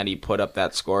Kittle and that he put up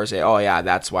that score, say, oh, yeah,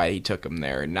 that's why he took him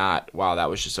there. Not, wow, that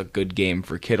was just a good game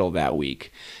for Kittle that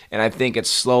week. And I think it's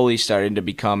slowly starting to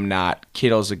become not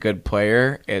Kittle's a good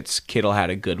player, it's Kittle had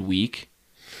a good week.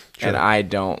 Sure. And I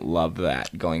don't love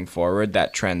that going forward.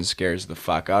 That trend scares the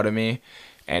fuck out of me.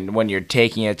 And when you're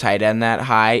taking a tight end that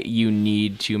high, you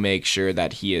need to make sure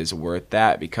that he is worth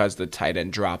that because the tight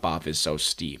end drop-off is so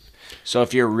steep. So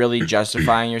if you're really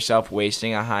justifying yourself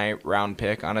wasting a high round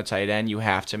pick on a tight end, you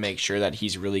have to make sure that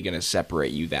he's really going to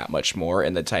separate you that much more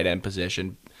in the tight end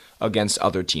position against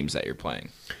other teams that you're playing.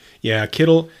 Yeah,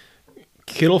 Kittle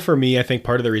for me, I think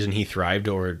part of the reason he thrived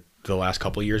over the last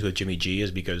couple of years with Jimmy G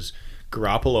is because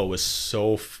Garoppolo was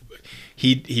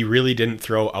he really didn't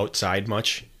throw outside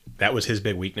much. That was his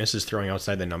big weakness, is throwing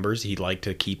outside the numbers. He'd like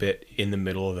to keep it in the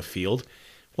middle of the field.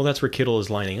 Well, that's where Kittle is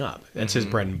lining up. That's his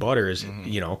bread and butter, is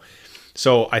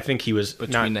So I think he was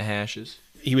between the hashes.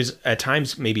 He was at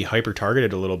times maybe hyper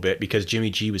targeted a little bit because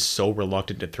Jimmy G was so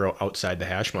reluctant to throw outside the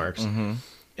hash marks,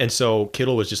 and so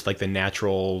Kittle was just like the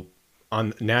naturally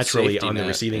on the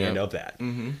receiving end of that.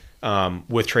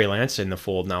 With Trey Lance in the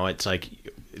fold now, it's like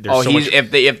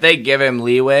if they give him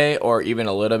leeway or even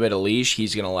a little bit of leash,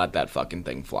 he's gonna let that fucking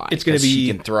thing fly. It's gonna be he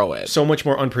can throw it so much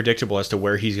more unpredictable as to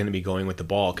where he's gonna be going with the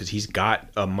ball because he's got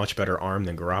a much better arm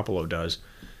than Garoppolo does.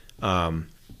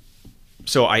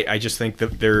 So I just think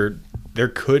that there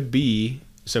could be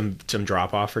some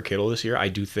drop off for Kittle this year. I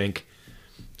do think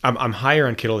I'm higher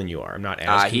on Kittle than you are. I'm not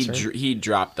as concerned. He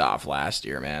dropped off last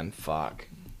year, man. Fuck.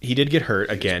 He did get hurt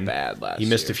again. Bad last year. He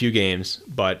missed a few games,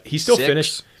 but he still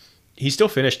finished. He still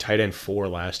finished tight end 4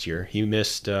 last year. He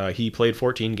missed. He played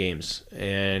 14 games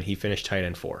and he finished tight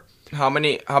end 4. How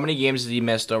many games has he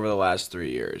missed over the last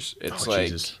 3 years? It's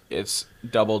Jesus. It's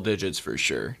double digits for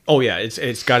sure. Oh yeah,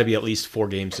 it's got to be at least 4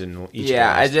 games in each.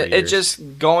 Yeah, of the last 3 years. it's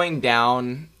just going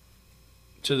down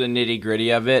to the nitty gritty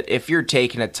of it. If you're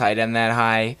taking a tight end that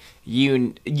high,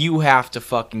 you have to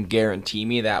fucking guarantee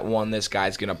me that 1, this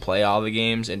guy's gonna play all the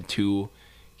games, and 2,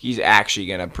 he's actually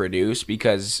gonna produce,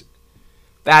 because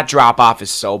that drop off is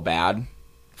so bad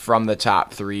from the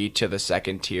top 3 to the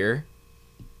second tier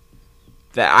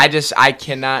that I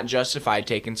cannot justify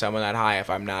taking someone that high if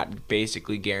I'm not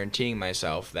basically guaranteeing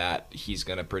myself that he's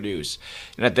gonna produce.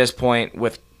 And at this point,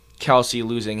 with Kelsey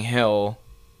losing Hill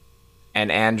and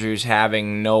Andrews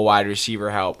having no wide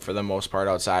receiver help for the most part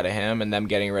outside of him, and them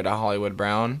getting rid of Hollywood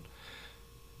Brown,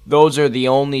 those are the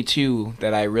only 2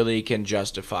 that I really can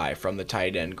justify from the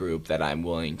tight end group that I'm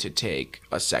willing to take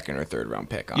a 2nd or 3rd round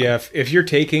pick on. Yeah, if you're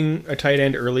taking a tight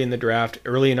end early in the draft,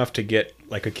 early enough to get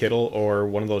like a Kittle or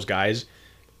one of those guys,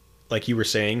 like you were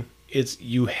saying,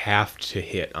 you have to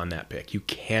hit on that pick. You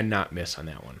cannot miss on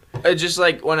that one. Just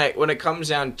like when it comes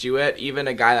down to it, even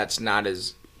a guy that's not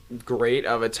as great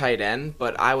of a tight end,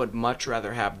 but I would much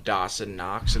rather have Dawson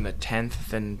Knox in the 10th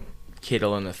than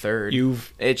Kittle in the 3rd.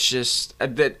 It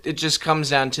just comes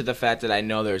down to the fact that I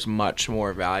know there's much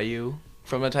more value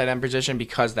from the tight end position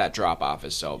because that drop off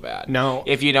is so bad. Now,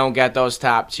 if you don't get those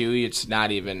top 2, it's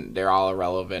not even, they're all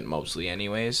irrelevant mostly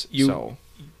anyways.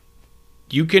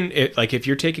 You can, if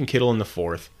you're taking Kittle in the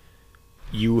 4th,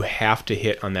 you have to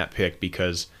hit on that pick,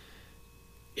 because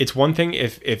it's one thing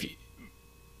if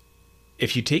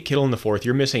you take Kittle in the 4th,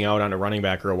 you're missing out on a running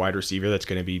back or a wide receiver that's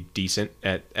going to be decent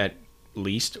at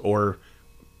least, or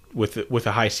with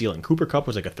a high ceiling. Cooper Kupp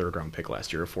was like a 3rd round pick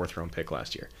last year, a 4th round pick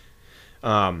last year.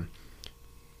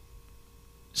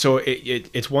 So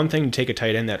it's one thing to take a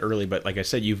tight end that early, but like I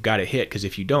said, you've got to hit, because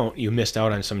if you don't, you missed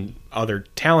out on some other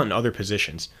talent in other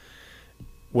positions.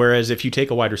 Whereas if you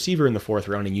take a wide receiver in the 4th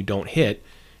round and you don't hit,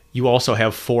 you also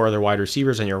have 4 other wide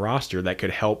receivers on your roster that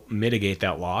could help mitigate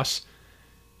that loss.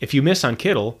 If you miss on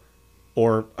Kittle,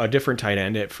 or a different tight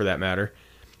end for that matter,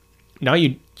 now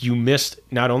you missed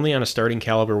not only on a starting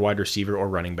caliber wide receiver or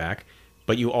running back,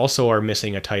 but you also are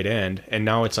missing a tight end, and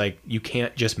now it's like you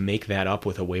can't just make that up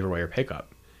with a waiver wire pickup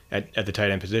at the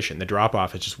tight end position. The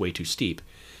drop-off is just way too steep.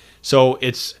 So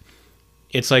it's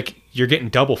like you're getting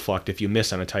double fucked if you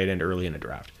miss on a tight end early in a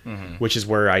draft, which is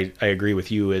where I agree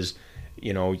with you is,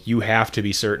 you have to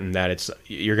be certain that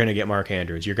you're going to get Mark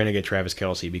Andrews, you're going to get Travis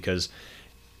Kelce, because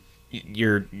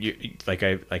you're like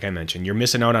I mentioned, you're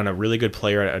missing out on a really good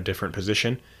player at a different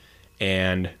position,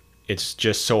 and it's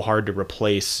just so hard to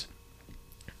replace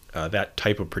that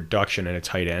type of production in a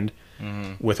tight end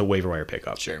with a waiver wire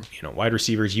pickup. Sure. Wide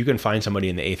receivers, you can find somebody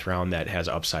in the 8th round that has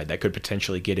upside that could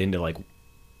potentially get into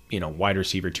wide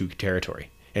receiver 2 territory.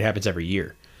 It happens every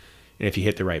year. And if you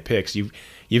hit the right picks,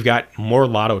 you've got more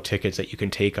lotto tickets that you can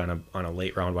take on a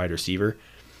late round wide receiver.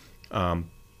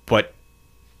 But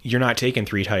you're not taking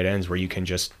 3 tight ends where you can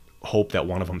just hope that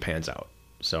one of them pans out.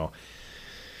 So,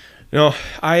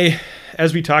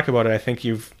 as we talk about it, I think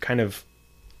you've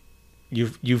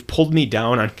pulled me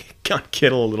down on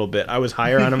Kittle a little bit. I was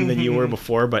higher on him than you were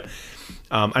before, but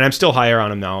and I'm still higher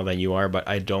on him now than you are, but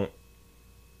I don't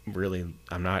really,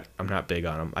 I'm not big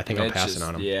on him. I think I'm passing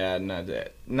on him. Yeah,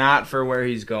 not for where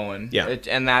he's going. Yeah.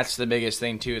 And that's the biggest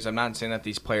thing too, is I'm not saying that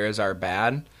these players are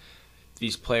bad.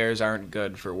 These players aren't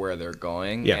good for where they're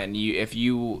going. Yeah. And if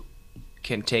you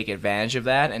can take advantage of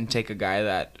that and take a guy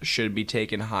that should be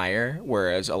taken higher,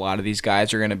 whereas a lot of these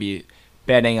guys are going to be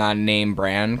betting on name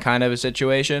brand kind of a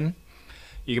situation,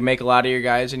 you can make a lot of your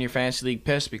guys in your fantasy league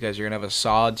pissed, because you're going to have a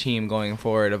solid team going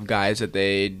forward of guys that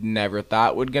they never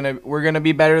thought were going to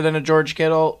be better than a George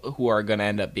Kittle, who are going to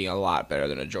end up being a lot better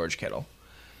than a George Kittle.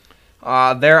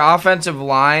 Their offensive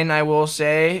line, I will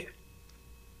say,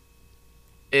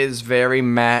 is very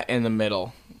meh in the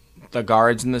middle. The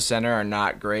guards in the center are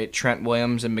not great. Trent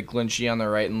Williams and McGlinchey on the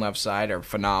right and left side are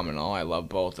phenomenal. I love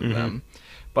both of them.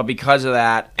 But because of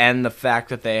that, and the fact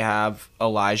that they have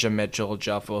Elijah Mitchell,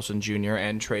 Jeff Wilson Jr.,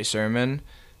 and Trey Sermon,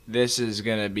 this is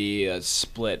going to be a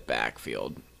split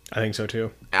backfield. I think so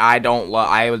too.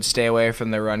 I would stay away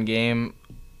from the run game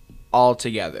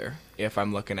altogether if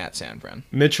I'm looking at San Fran.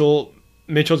 Mitchell's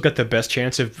got the best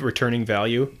chance of returning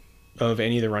value of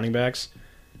any of the running backs.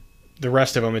 The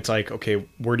rest of them, it's like, okay,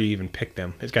 where do you even pick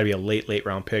them? It's got to be a late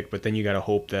round pick, but then you got to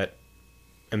hope that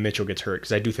Mitchell gets hurt,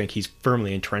 because I do think he's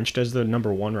firmly entrenched as the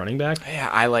number 1 running back. Yeah,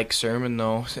 I like Sermon,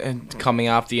 though. And coming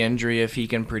off the injury, if he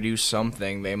can produce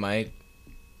something, they might.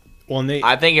 Well,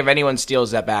 I think if anyone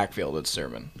steals that backfield, it's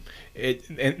Sermon.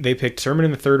 And they picked Sermon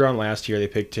in the 3rd round last year. They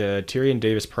picked Tyrion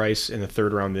Davis-Price in the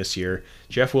 3rd round this year.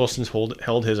 Jeff Wilson's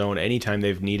held his own anytime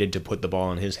they've needed to put the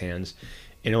ball in his hands.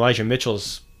 And Elijah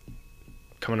Mitchell's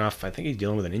coming off, I think he's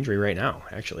dealing with an injury right now,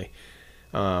 actually.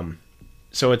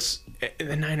 So it's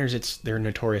the Niners. They're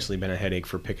notoriously been a headache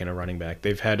for picking a running back.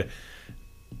 They've had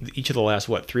each of the last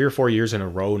 3 or 4 years in a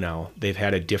row now. They've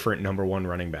had a different number 1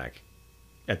 running back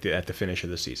at the finish of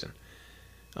the season.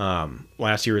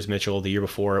 Last year was Mitchell. The year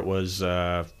before it was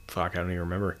I don't even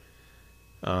remember.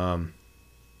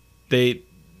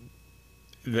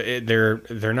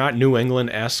 They're not New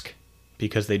England-esque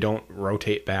because they don't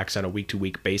rotate backs on a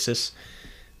week-to-week basis,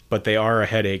 but they are a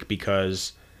headache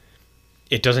because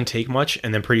it doesn't take much,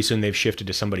 and then pretty soon they've shifted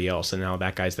to somebody else, and now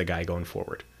that guy's the guy going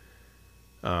forward.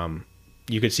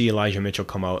 You could see Elijah Mitchell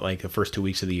come out like the first 2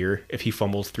 weeks of the year. If he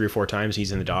fumbles 3 or 4 times,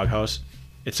 he's in the doghouse.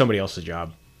 It's somebody else's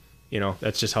job.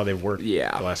 That's just how they've worked the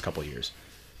last couple of years.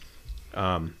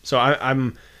 So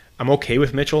I'm okay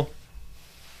with Mitchell.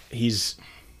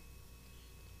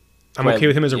 I'm okay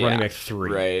with him as a running back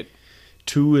 3. Right.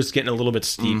 2 is getting a little bit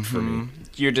steep for me.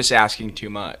 You're just asking too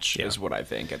much, is what I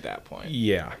think at that point.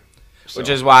 Yeah. So. Which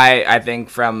is why I think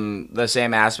from the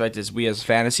same aspect as we as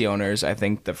fantasy owners, I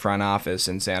think the front office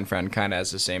in San Fran kind of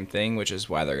has the same thing, which is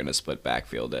why they're going to split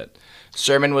backfield it.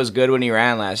 Sermon was good when he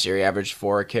ran last year. He averaged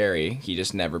 4 a carry. He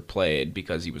just never played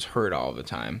because he was hurt all the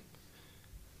time.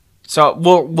 So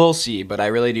we'll see, but I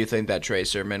really do think that Trey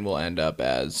Sermon will end up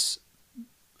as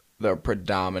the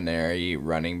predominant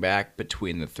running back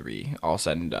between the 3, all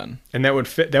said and done. And that would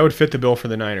fit the bill for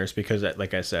the Niners because,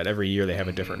 like I said, every year they have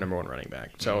a different number 1 running back.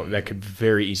 So that could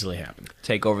very easily happen.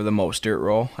 Take over the Mostert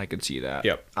role. I could see that.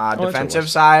 Yep. Defensive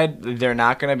side, they're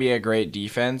not going to be a great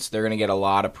defense. They're going to get a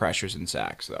lot of pressures and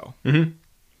sacks, though. Mm-hmm.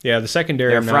 Yeah, the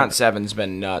secondary. Their front seven's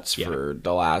been nuts for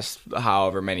the last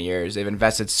however many years. They've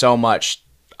invested so much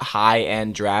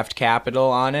high-end draft capital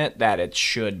on it that it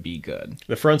should be good.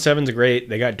 The front seven's great.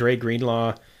 They got Dre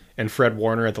Greenlaw and Fred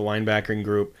Warner at the linebacking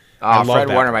group. Fred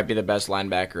Warner might be the best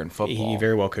linebacker in football. He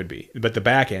very well could be. But the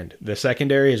back end, the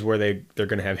secondary is where they're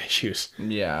going to have issues.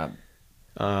 Yeah.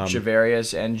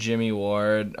 Javarius and Jimmy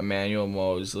Ward, Emmanuel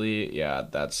Mosley. Yeah,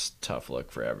 that's tough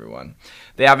look for everyone.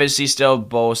 They obviously still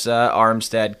Bosa,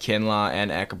 Armstead, Kinlaw,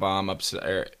 and Ibacham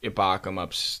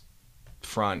up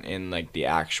front in like the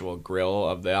actual grill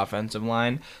of the offensive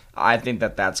line. I think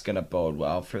that's going to bode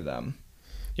well for them.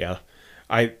 Yeah.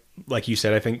 Like you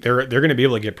said, I think they're going to be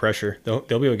able to get pressure. They'll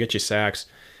be able to get you sacks.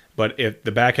 But if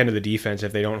the back end of the defense,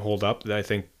 if they don't hold up, I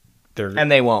think they're... And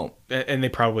they won't. And they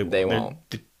probably won't. They won't.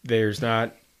 There's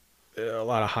not a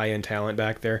lot of high-end talent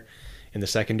back there in the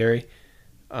secondary.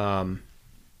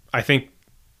 I think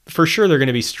for sure they're going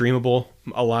to be streamable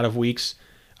a lot of weeks.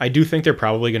 I do think they're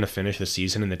probably going to finish the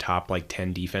season in the top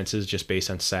 10 defenses just based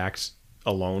on sacks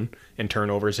alone and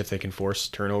turnovers if they can force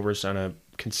turnovers on a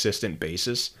consistent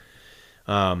basis.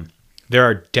 There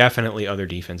are definitely other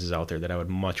defenses out there that I would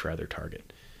much rather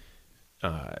target.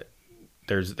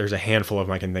 There's a handful of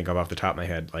them I can think of off the top of my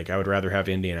head. Like I would rather have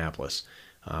Indianapolis.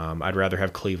 I'd rather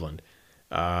have Cleveland,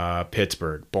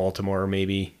 Pittsburgh, Baltimore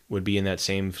maybe would be in that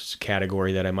same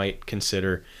category that I might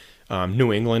consider.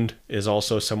 New England is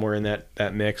also somewhere in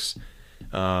that mix.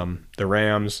 The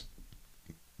Rams.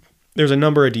 There's a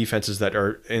number of defenses that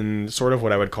are in sort of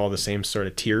what I would call the same sort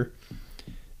of tier.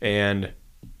 And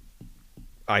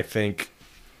I think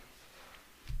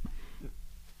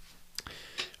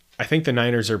the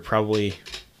Niners are probably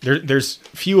there's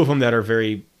few of them that are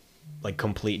very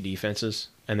complete defenses,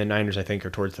 and the Niners I think are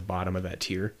towards the bottom of that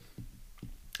tier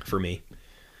for me.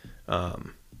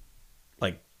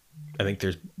 I think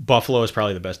there's Buffalo is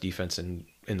probably the best defense in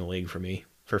the league for me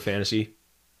for fantasy.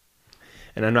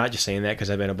 And I'm not just saying that because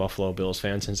I've been a Buffalo Bills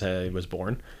fan since I was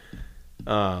born.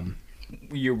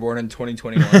 You were born in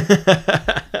 2021.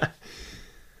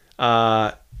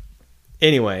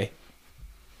 Anyway.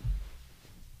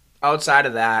 Outside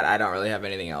of that, I don't really have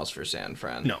anything else for San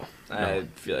Fran. No. I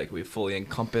feel like we fully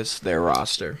encompass their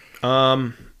roster.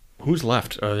 Who's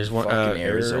left? There's one.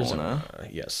 Arizona.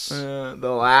 Yes. The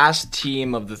last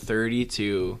team of the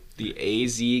 32, the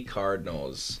AZ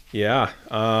Cardinals. Yeah.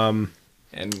 And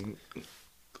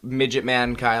Midget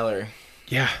Man Kyler.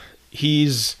 Yeah.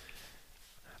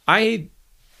 I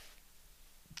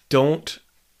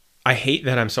hate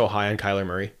that I'm so high on Kyler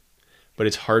Murray, but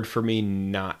it's hard for me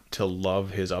not to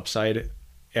love his upside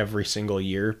every single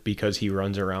year because he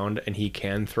runs around and he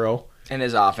can throw. And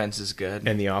his offense is good.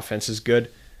 And the offense is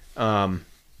good. I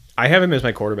have him as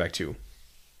my quarterback too.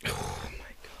 Oh my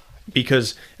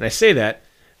god! And I say that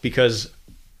because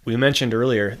we mentioned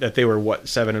earlier that they were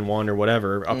 7-1 or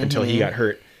whatever up until he got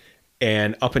hurt,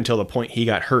 and up until the point he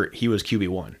got hurt, he was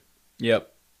QB1.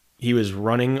 Yep. He was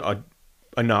running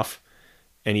enough,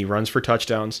 and he runs for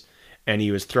touchdowns, and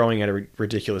he was throwing at a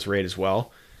ridiculous rate as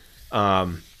well.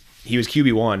 He was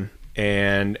QB1,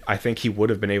 and I think he would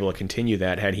have been able to continue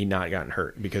that had he not gotten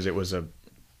hurt, because it was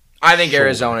I think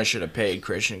Arizona should have paid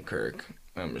Christian Kirk.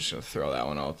 I'm just going to throw that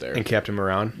one out there. And kept him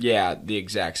around? Yeah, the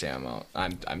exact same amount.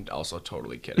 I'm also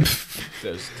totally kidding.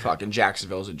 There's fucking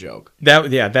Jacksonville's a joke.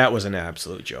 That was an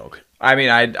absolute joke. I mean,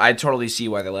 I totally see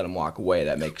why they let him walk away.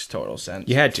 That makes total sense.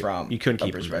 You had to. From You couldn't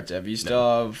keep perspective. You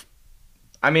still have...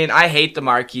 I mean, I hate the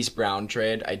Marquise Brown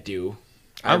trade. I do.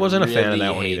 I wasn't a fan of that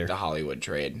really one hate either. The Hollywood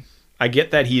trade. I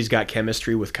get that he's got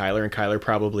chemistry with Kyler, and Kyler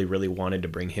probably really wanted to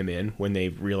bring him in when they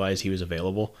realized he was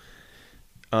available.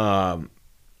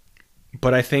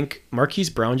 But I think Marquise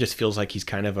Brown just feels like he's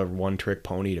kind of a one-trick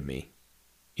pony to me.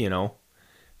 You know?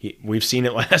 We've seen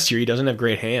it last year. He doesn't have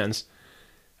great hands.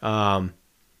 And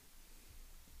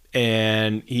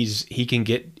he can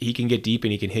get deep,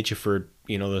 and he can hit you for,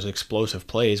 those explosive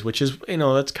plays, which is,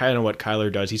 that's kind of what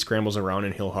Kyler does. He scrambles around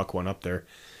and he'll huck one up there.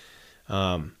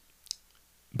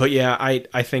 But yeah,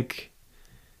 I think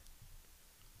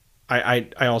I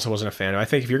also wasn't a fan of. I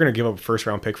think if you're going to give up a first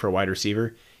round pick for a wide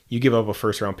receiver, you give up a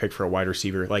first round pick for a wide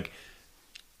receiver. Like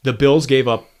the Bills gave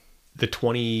up the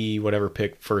 20 whatever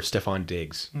pick for Stephon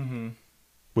Diggs. Mm-hmm.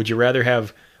 Would you rather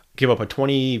give up a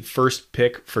 21st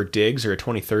pick for Diggs or a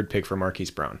 23rd pick for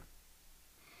Marquise Brown?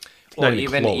 Well,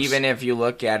 even if you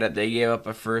look at it, they gave up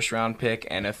a first round pick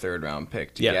and a third round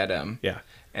pick to get him. Yeah.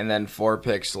 And then 4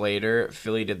 picks later,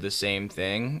 Philly did the same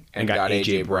thing and got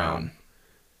A.J. Brown.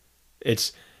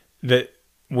 It's that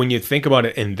when you think about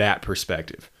it in that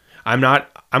perspective, I'm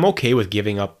okay with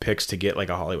giving up picks to get like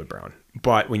a Hollywood Brown.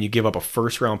 But when you give up a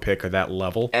first round pick of that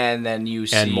level, and then you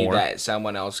see that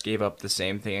someone else gave up the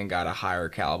same thing and got a higher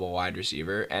caliber wide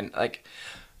receiver, and like,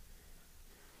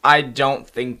 I don't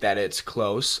think that it's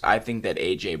close. I think that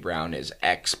A.J. Brown is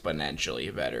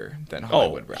exponentially better than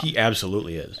Hollywood Brown. He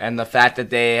absolutely is. And the fact that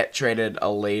they traded a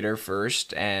earlier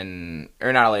first and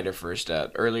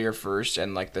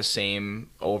like the same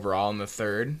overall in the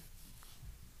third,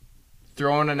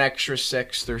 throw in an extra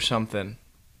 6th or something.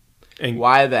 And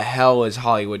why the hell is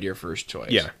Hollywood your first choice?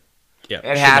 Yeah.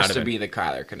 It has to be the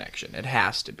Kyler connection. It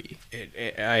has to be.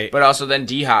 But also then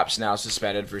D-Hop's now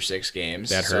suspended for 6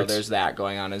 games. That hurts. So there's that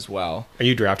going on as well. Are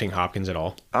you drafting Hopkins at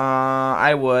all?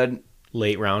 I would.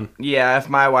 Late round? Yeah, if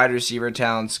my wide receiver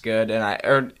talent's good,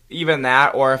 or even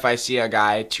that, or if I see a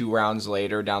guy 2 rounds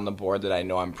later down the board that I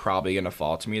know I'm probably going to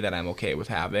fall to me that I'm okay with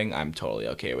having, I'm totally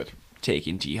okay with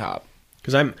taking D-Hop.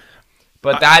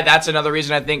 But that's another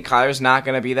reason I think Kyler's not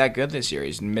going to be that good this year.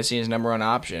 He's missing his number 1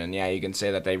 option. And yeah, you can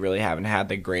say that they really haven't had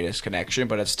the greatest connection,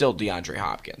 but it's still DeAndre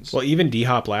Hopkins. Well, even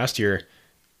D-Hop last year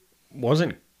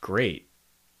wasn't great.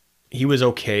 He was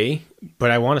okay, but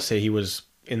I want to say he was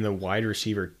in the wide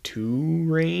receiver 2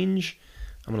 range.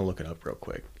 I'm going to look it up real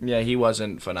quick. Yeah, he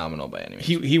wasn't phenomenal by any means.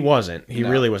 He wasn't. He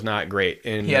really was not great.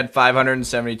 And he had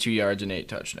 572 yards and 8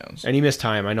 touchdowns. And he missed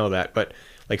time, I know that, but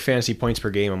like fantasy points per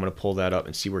game, I'm going to pull that up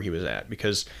and see where he was at,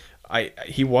 because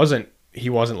he wasn't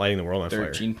lighting the world on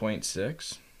fire.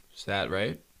 13.6. Is that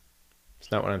right?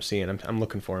 It's not what I'm seeing. I'm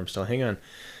looking for him still. Hang on.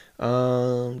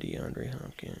 DeAndre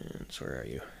Hopkins, where are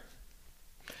you?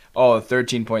 Oh,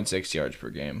 13.6 yards per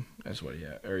game is what he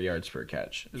had, or yards per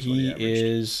catch. He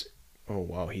is. Oh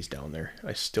wow, he's down there.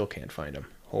 I still can't find him.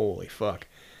 Holy fuck.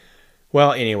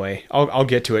 Well, anyway, I'll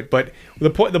get to it. But the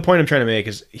point I'm trying to make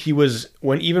is even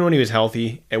when he was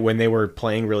healthy and when they were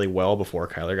playing really well before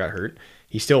Kyler got hurt,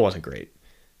 he still wasn't great.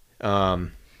 How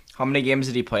many games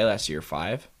did he play last year?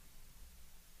 5?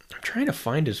 I'm trying to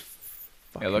find his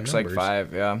fucking It looks numbers. like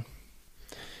 5, yeah.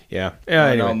 Yeah.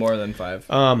 Anyway. No, more than 5.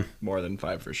 More than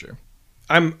 5 for sure.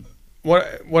 What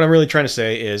I'm really trying to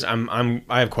say is I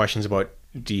have questions about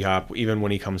D-Hop even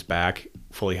when he comes back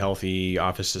fully healthy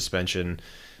off his suspension.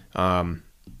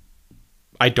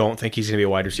 I don't think he's going to be a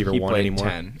wide receiver 1 anymore.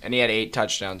 10, and he had 8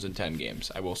 touchdowns in 10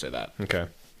 games. I will say that. Okay.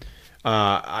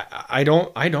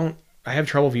 I have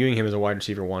trouble viewing him as a wide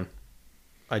receiver 1.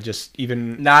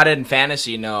 Not in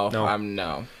fantasy. No.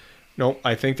 No. Nope.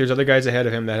 I think there's other guys ahead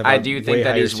of him that have. I do think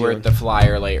that he's worth the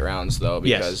flyer late rounds though,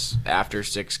 because after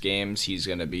 6 games, he's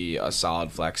going to be a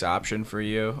solid flex option for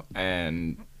you,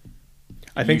 and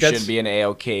I think you should be in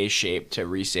A-OK shape to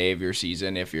resave your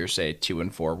season. If you're say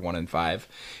 2-4, 1-5,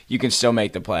 you can still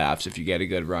make the playoffs if you get a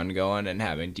good run going, and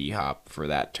having D-Hop for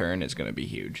that turn is going to be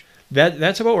huge.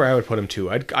 That's about where I would put him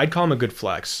too. I'd call him a good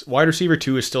flex. Wide receiver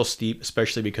 2 is still steep,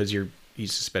 especially because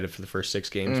he's suspended for the first 6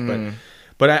 games. Mm-hmm.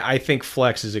 But I think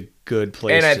flex is a good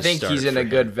place. And I think he's in a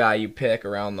good value pick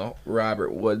around the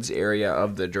Robert Woods area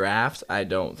of the draft. I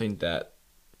don't think that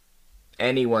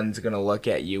anyone's going to look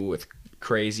at you with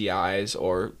crazy eyes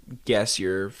or guess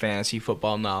your fantasy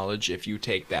football knowledge if you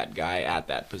take that guy at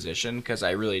that position, because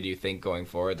I really do think going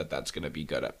forward that's going to be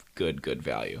good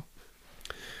value.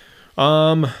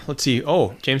 Let's see.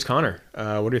 Oh, James Conner. What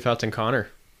are your thoughts on Conner?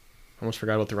 Almost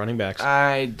forgot about the running backs.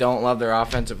 I don't love their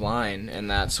offensive line, and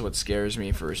that's what scares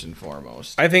me first and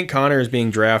foremost. I think Conner is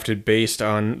being drafted based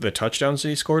on the touchdowns that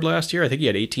he scored last year. I think he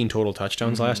had 18 total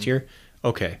touchdowns last year.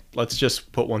 Okay, let's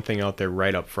just put one thing out there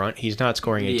right up front. He's not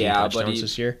scoring 18 touchdowns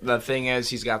this year. The thing is,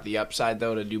 he's got the upside,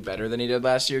 though, to do better than he did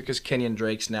last year because Kenyon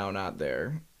Drake's now not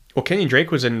there. Well, Kenyon Drake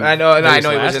was in. I know he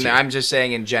was in there. I'm just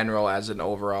saying in general as an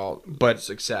overall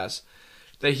success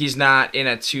that he's not in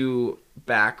a two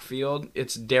backfield.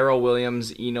 It's Darrell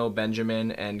Williams, Eno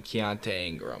Benjamin, and Keontae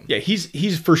Ingram. Yeah,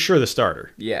 he's for sure the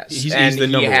starter. Yes, he's the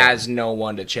number he one. has no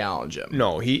one to challenge him.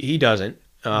 No, he doesn't.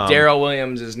 Darrell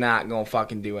Williams is not gonna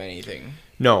fucking do anything.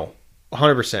 No,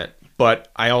 100%. But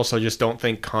I also just don't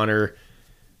think Conner.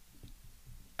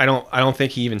 I don't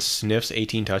think he even sniffs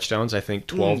 18 touchdowns. I think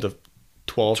 12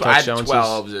 touchdowns.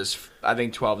 I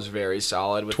think 12 is very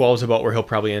solid. 12 is about where he'll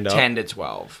probably end up. 10 to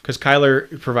 12. Because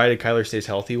provided Kyler stays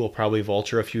healthy, will probably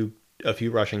vulture a few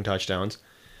rushing touchdowns.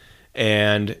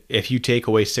 And if you take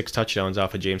away 6 touchdowns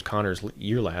off of James Conner's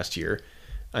year last year,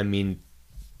 I mean,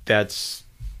 that's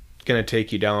going to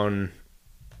take you down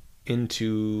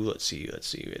into, let's see.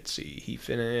 He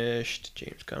finished,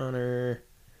 James Conner.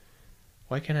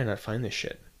 Why can't I not find this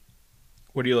shit?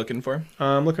 What are you looking for?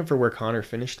 I'm looking for where Conner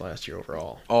finished last year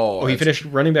overall. Oh, he finished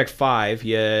running back 5.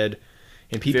 He had,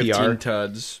 in PPR, 15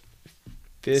 tuds,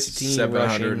 15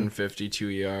 752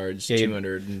 yards,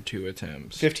 202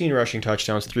 attempts. 15 rushing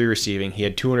touchdowns, 3 receiving. He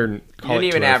had 200. He didn't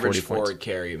even average 4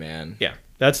 carry, man. Yeah,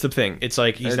 that's the thing. It's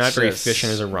like he's not very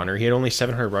efficient as a runner. He had only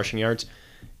 700 rushing yards.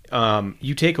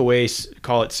 You take away,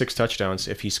 call it 6 touchdowns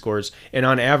if he scores. And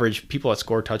on average, people that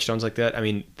score touchdowns like that, I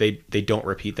mean, they don't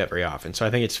repeat that very often. So I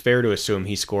think it's fair to assume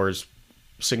he scores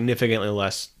significantly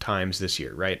less times this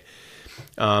year, right?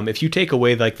 If you take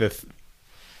away like the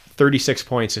 36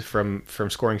 points from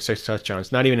scoring 6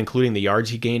 touchdowns, not even including the yards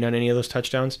he gained on any of those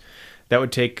touchdowns, that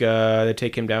would take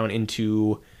him down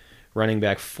into running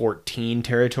back 14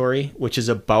 territory, which is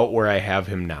about where I have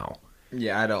him now.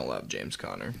 Yeah, I don't love James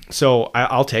Conner. So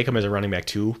I'll take him as a running back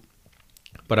 2,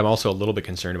 but I'm also a little bit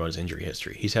concerned about his injury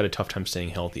history. He's had a tough time staying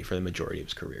healthy for the majority of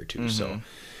his career too. So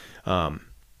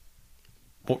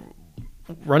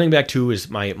running back 2 is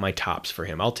my tops for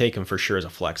him. I'll take him for sure as a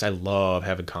flex. I love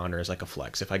having Conner as like a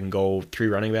flex. If I can go 3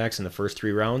 running backs in the first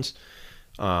 3 rounds,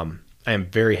 I am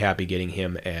very happy getting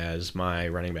him as my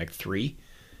running back 3.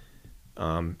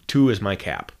 2 is my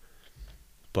cap.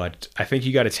 But I think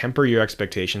you got to temper your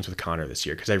expectations with Conner this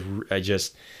year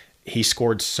because he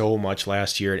scored so much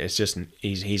last year. It's just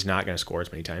he's not going to score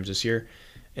as many times this year,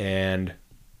 and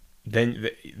then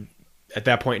at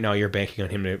that point now you're banking on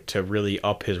him to really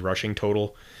up his rushing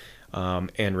total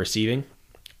and receiving.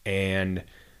 And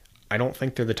I don't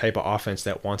think they're the type of offense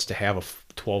that wants to have a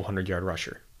 1,200-yard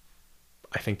rusher.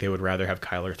 I think they would rather have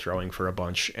Kyler throwing for a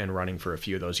bunch and running for a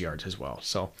few of those yards as well.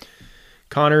 So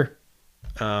Conner.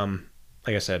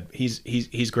 Like I said,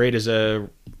 he's great as a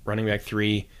running back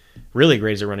 3, really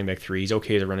great as a running back 3. He's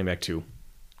okay as a running back 2.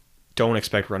 Don't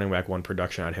expect running back 1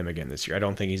 production on him again this year. I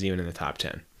don't think he's even in the top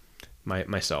 10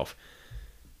 myself.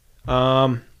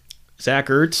 Zach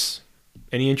Ertz,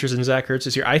 any interest in Zach Ertz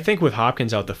this year? I think with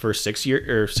Hopkins out the first 6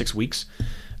 weeks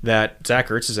that Zach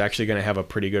Ertz is actually going to have a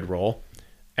pretty good role.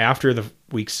 After the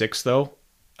week 6 though,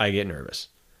 I get nervous.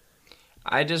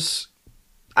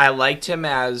 I liked him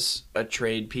as a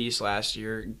trade piece last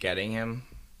year, getting him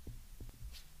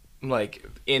like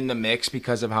in the mix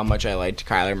because of how much I liked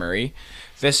Kyler Murray.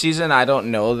 This season, I don't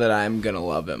know that I'm going to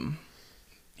love him.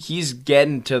 He's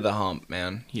getting to the hump,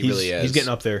 man. He really is. He's getting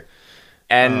up there.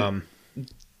 And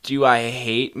do I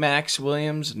hate Max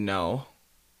Williams? No.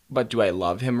 But do I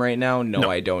love him right now? No,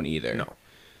 I don't either. No.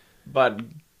 But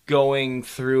going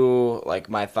through like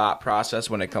my thought process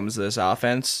when it comes to this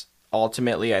offense,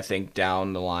 ultimately, I think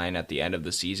down the line at the end of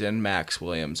the season, Max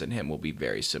Williams and him will be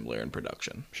very similar in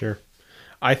production. Sure.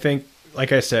 I think,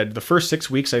 like I said, the first 6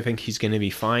 weeks, I think he's going to be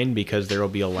fine because there will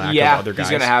be a lack of other guys.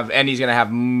 He's going to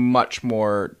have much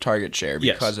more target share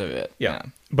because of it. Yeah.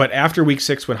 But after week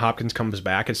 6, when Hopkins comes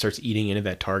back and starts eating into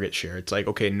that target share, it's like,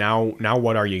 okay, now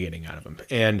what are you getting out of him?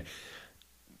 And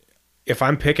if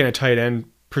I'm picking a tight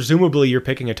end, presumably you're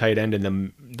picking a tight end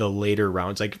in the later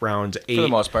rounds, like rounds 8. For the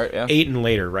most part, yeah. 8 and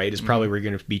later, right, is probably where you're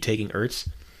going to be taking Ertz.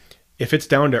 If it's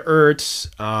down to Ertz,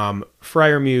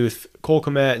 Freiermuth, Cole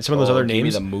Kmet, and some of those other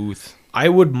names, give me the Muth. I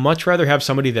would much rather have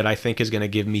somebody that I think is going to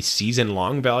give me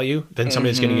season-long value than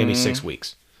somebody that's going to give me 6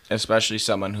 weeks. Especially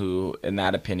someone who, in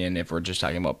that opinion, if we're just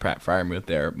talking about Pat Fryermuth,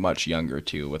 they're much younger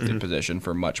too, with the position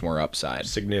for much more upside.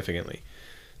 Significantly.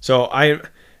 So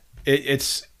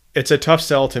it's a tough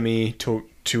sell to me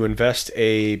to invest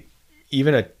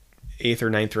even a 8th or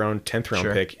 9th round, 10th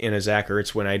round pick in a Zach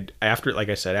Ertz when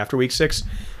after week 6,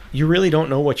 you really don't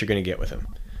know what you're going to get with him.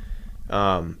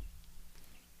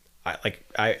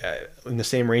 In the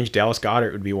same range, Dallas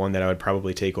Goedert would be one that I would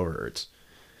probably take over Ertz.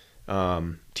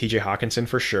 TJ Hawkinson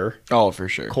for sure. Oh, for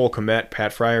sure. Cole Kmet,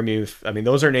 Pat Fryermuth. I mean,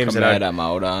 those are names I'm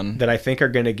out on. That I think are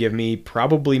going to give me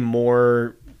probably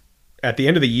more at the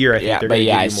end of the year. I think they're going to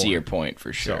give me more. I see your point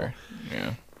for sure. So,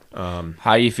 yeah.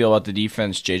 How do you feel about the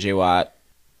defense, JJ Watt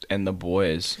and the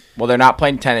boys? Well, they're not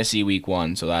playing Tennessee week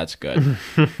 1, so that's good.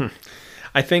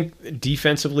 I think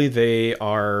defensively they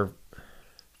are,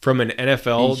 from an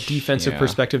NFL defensive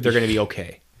perspective, they're going to be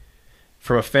okay.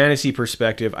 From a fantasy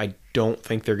perspective, I don't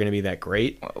think they're going to be that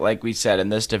great. Like we said, in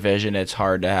this division, it's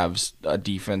hard to have a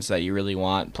defense that you really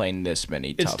want playing this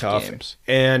many tough games.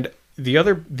 And the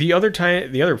other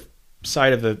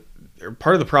side of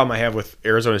part of the problem I have with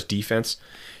Arizona's defense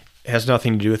has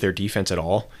nothing to do with their defense at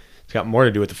all. It's got more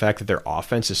to do with the fact that their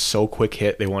offense is so quick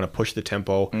hit. They want to push the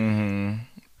tempo. Mm-hmm.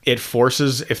 It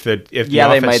forces if the offense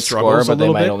they might score, but they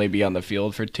might bit, only be on the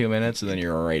field for 2 minutes, and then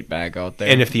you're right back out there.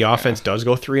 And if the offense does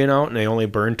go 3 and out, and they only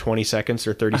burn 20 seconds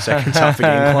or 30 seconds off the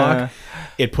game clock,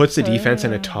 it puts the defense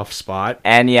in a tough spot.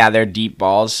 And they're deep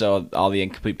balls, so all the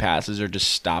incomplete passes are just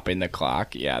stopping the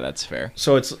clock. Yeah, that's fair.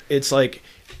 So it's like,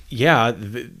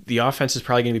 the offense is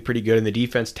probably going to be pretty good, and the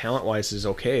defense talent wise is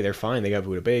okay. They're fine. They got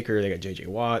Budda Baker, they got JJ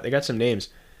Watt, they got some names,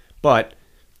 but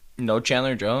no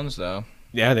Chandler Jones though.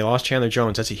 Yeah, they lost Chandler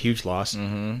Jones. That's a huge loss.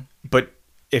 Mm-hmm. But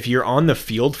if you're on the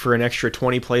field for an extra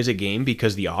 20 plays a game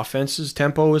because the offense's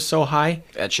tempo is so high,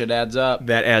 that shit adds up.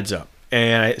 That adds up.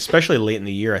 And especially late in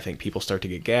the year, I think people start to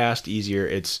get gassed easier.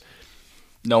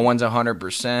 No one's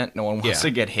 100%. No one wants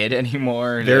to get hit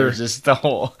anymore. There's just the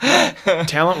whole...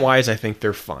 Talent-wise, I think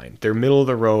they're fine. They're middle of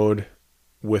the road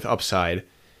with upside.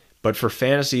 But for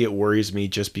fantasy, it worries me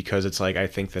just because it's like I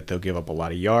think that they'll give up a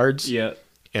lot of yards. Yeah.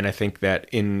 And I think that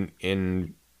in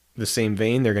the same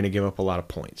vein, they're going to give up a lot of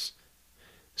points.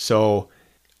 So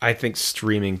I think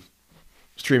streaming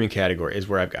category is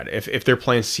where I've got it. If they're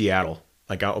playing Seattle,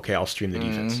 like, I'll stream the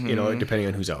defense, depending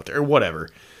on who's out there or whatever.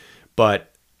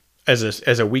 But as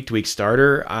a week-to-week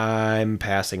starter, I'm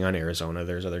passing on Arizona.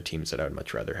 There's other teams that I would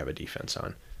much rather have a defense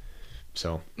on.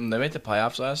 So they made the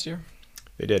playoffs last year?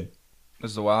 They did. It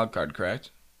was the wild card, correct?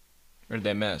 Or did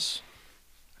they miss?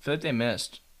 I feel like they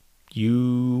missed.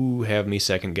 You have me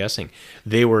second guessing.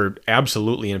 They were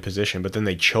absolutely in position, but then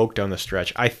they choked down the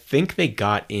stretch. I think they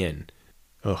got in.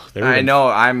 I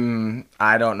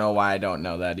don't know why I don't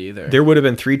know that either. There would have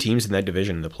been 3 teams in that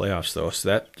division in the playoffs, though. So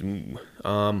that,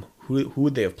 who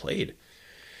would they have played?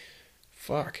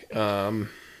 Fuck. Well,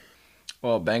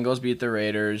 Bengals beat the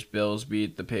Raiders. Bills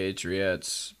beat the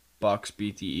Patriots. Bucks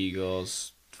beat the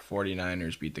Eagles.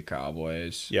 49ers beat the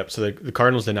Cowboys. Yep. So the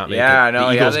Cardinals did not make it. Yeah, I know.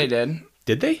 Yeah, they did.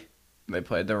 Did they? They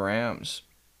played the Rams.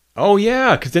 Oh,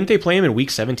 yeah, because didn't they play him in Week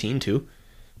 17, too?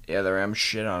 Yeah, the Rams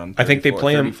shit on him. I think they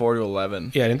play him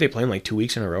 34-11. Yeah, didn't they play him like 2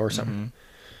 weeks in a row or something?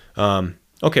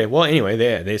 Mm-hmm. Okay, well, anyway,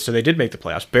 they did make the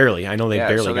playoffs. Barely. I know they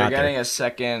barely got there. So they're getting a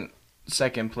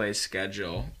second place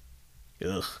schedule.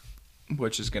 Ugh.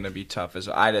 Which is going to be tough.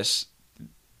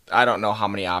 I don't know how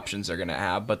many options they're going to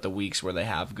have, but the weeks where they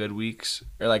have good weeks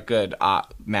or like good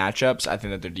matchups, I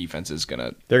think that their defense is going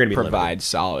to provide limited.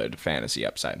 Solid fantasy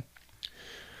upside.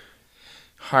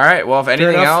 All right. Well, if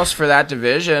anything else for that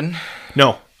division.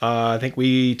 No. I think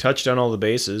we touched on all the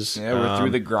bases. Yeah, we're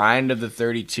through the grind of the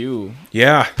 32.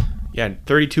 Yeah. Yeah,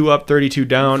 32 up, 32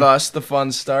 down. Thus, the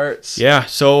fun starts. Yeah,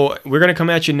 so we're going to come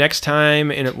at you next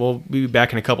time, and we'll be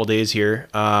back in a couple days here,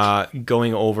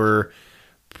 going over,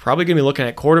 probably going to be looking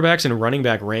at quarterbacks and running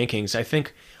back rankings. I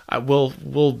think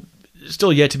we'll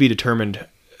still yet to be determined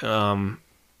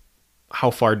how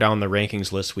far down the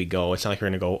rankings list we go. It's not like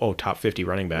we're going to go, top 50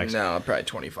 running backs. No, probably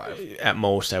 25. At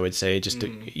most, I would say. Just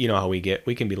you know how we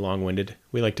can be long-winded.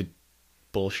 We like to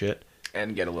bullshit.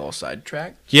 And get a little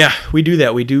sidetracked. Yeah, we do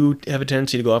that. We do have a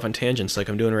tendency to go off on tangents like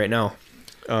I'm doing right now.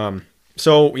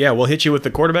 So, yeah, we'll hit you with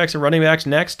the quarterbacks and running backs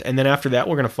next. And then after that,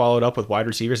 we're going to follow it up with wide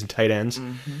receivers and tight ends.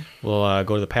 Mm-hmm. We'll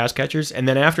go to the pass catchers. And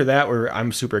then after that,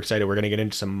 I'm super excited. We're going to get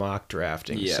into some mock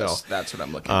drafting. Yes, so, that's what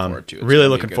I'm looking forward to. Really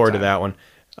looking forward to that one.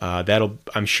 That'll,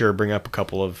 I'm sure, bring up a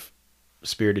couple of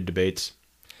spirited debates.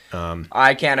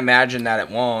 I can't imagine that it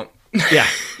won't. Yeah.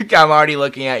 I'm already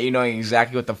looking at you knowing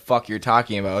exactly what the fuck you're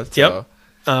talking about. So.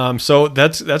 Yep. So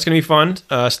that's going to be fun.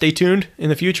 Stay tuned in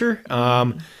the future.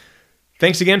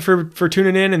 thanks again for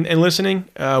tuning in and listening.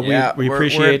 We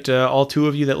appreciate all 2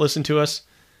 of you that listen to us.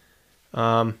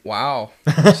 Wow.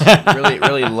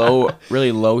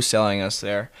 really low selling us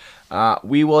there.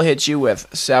 We will hit you with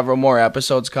several more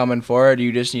episodes coming forward.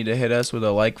 You just need to hit us with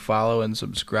a like, follow, and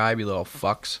subscribe, you little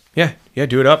fucks. Yeah,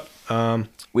 do it up.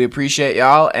 We appreciate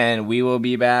y'all, and we will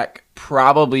be back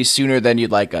probably sooner than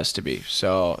you'd like us to be.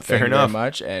 So thank you very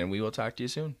much, and we will talk to you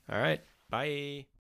soon. All right. Bye.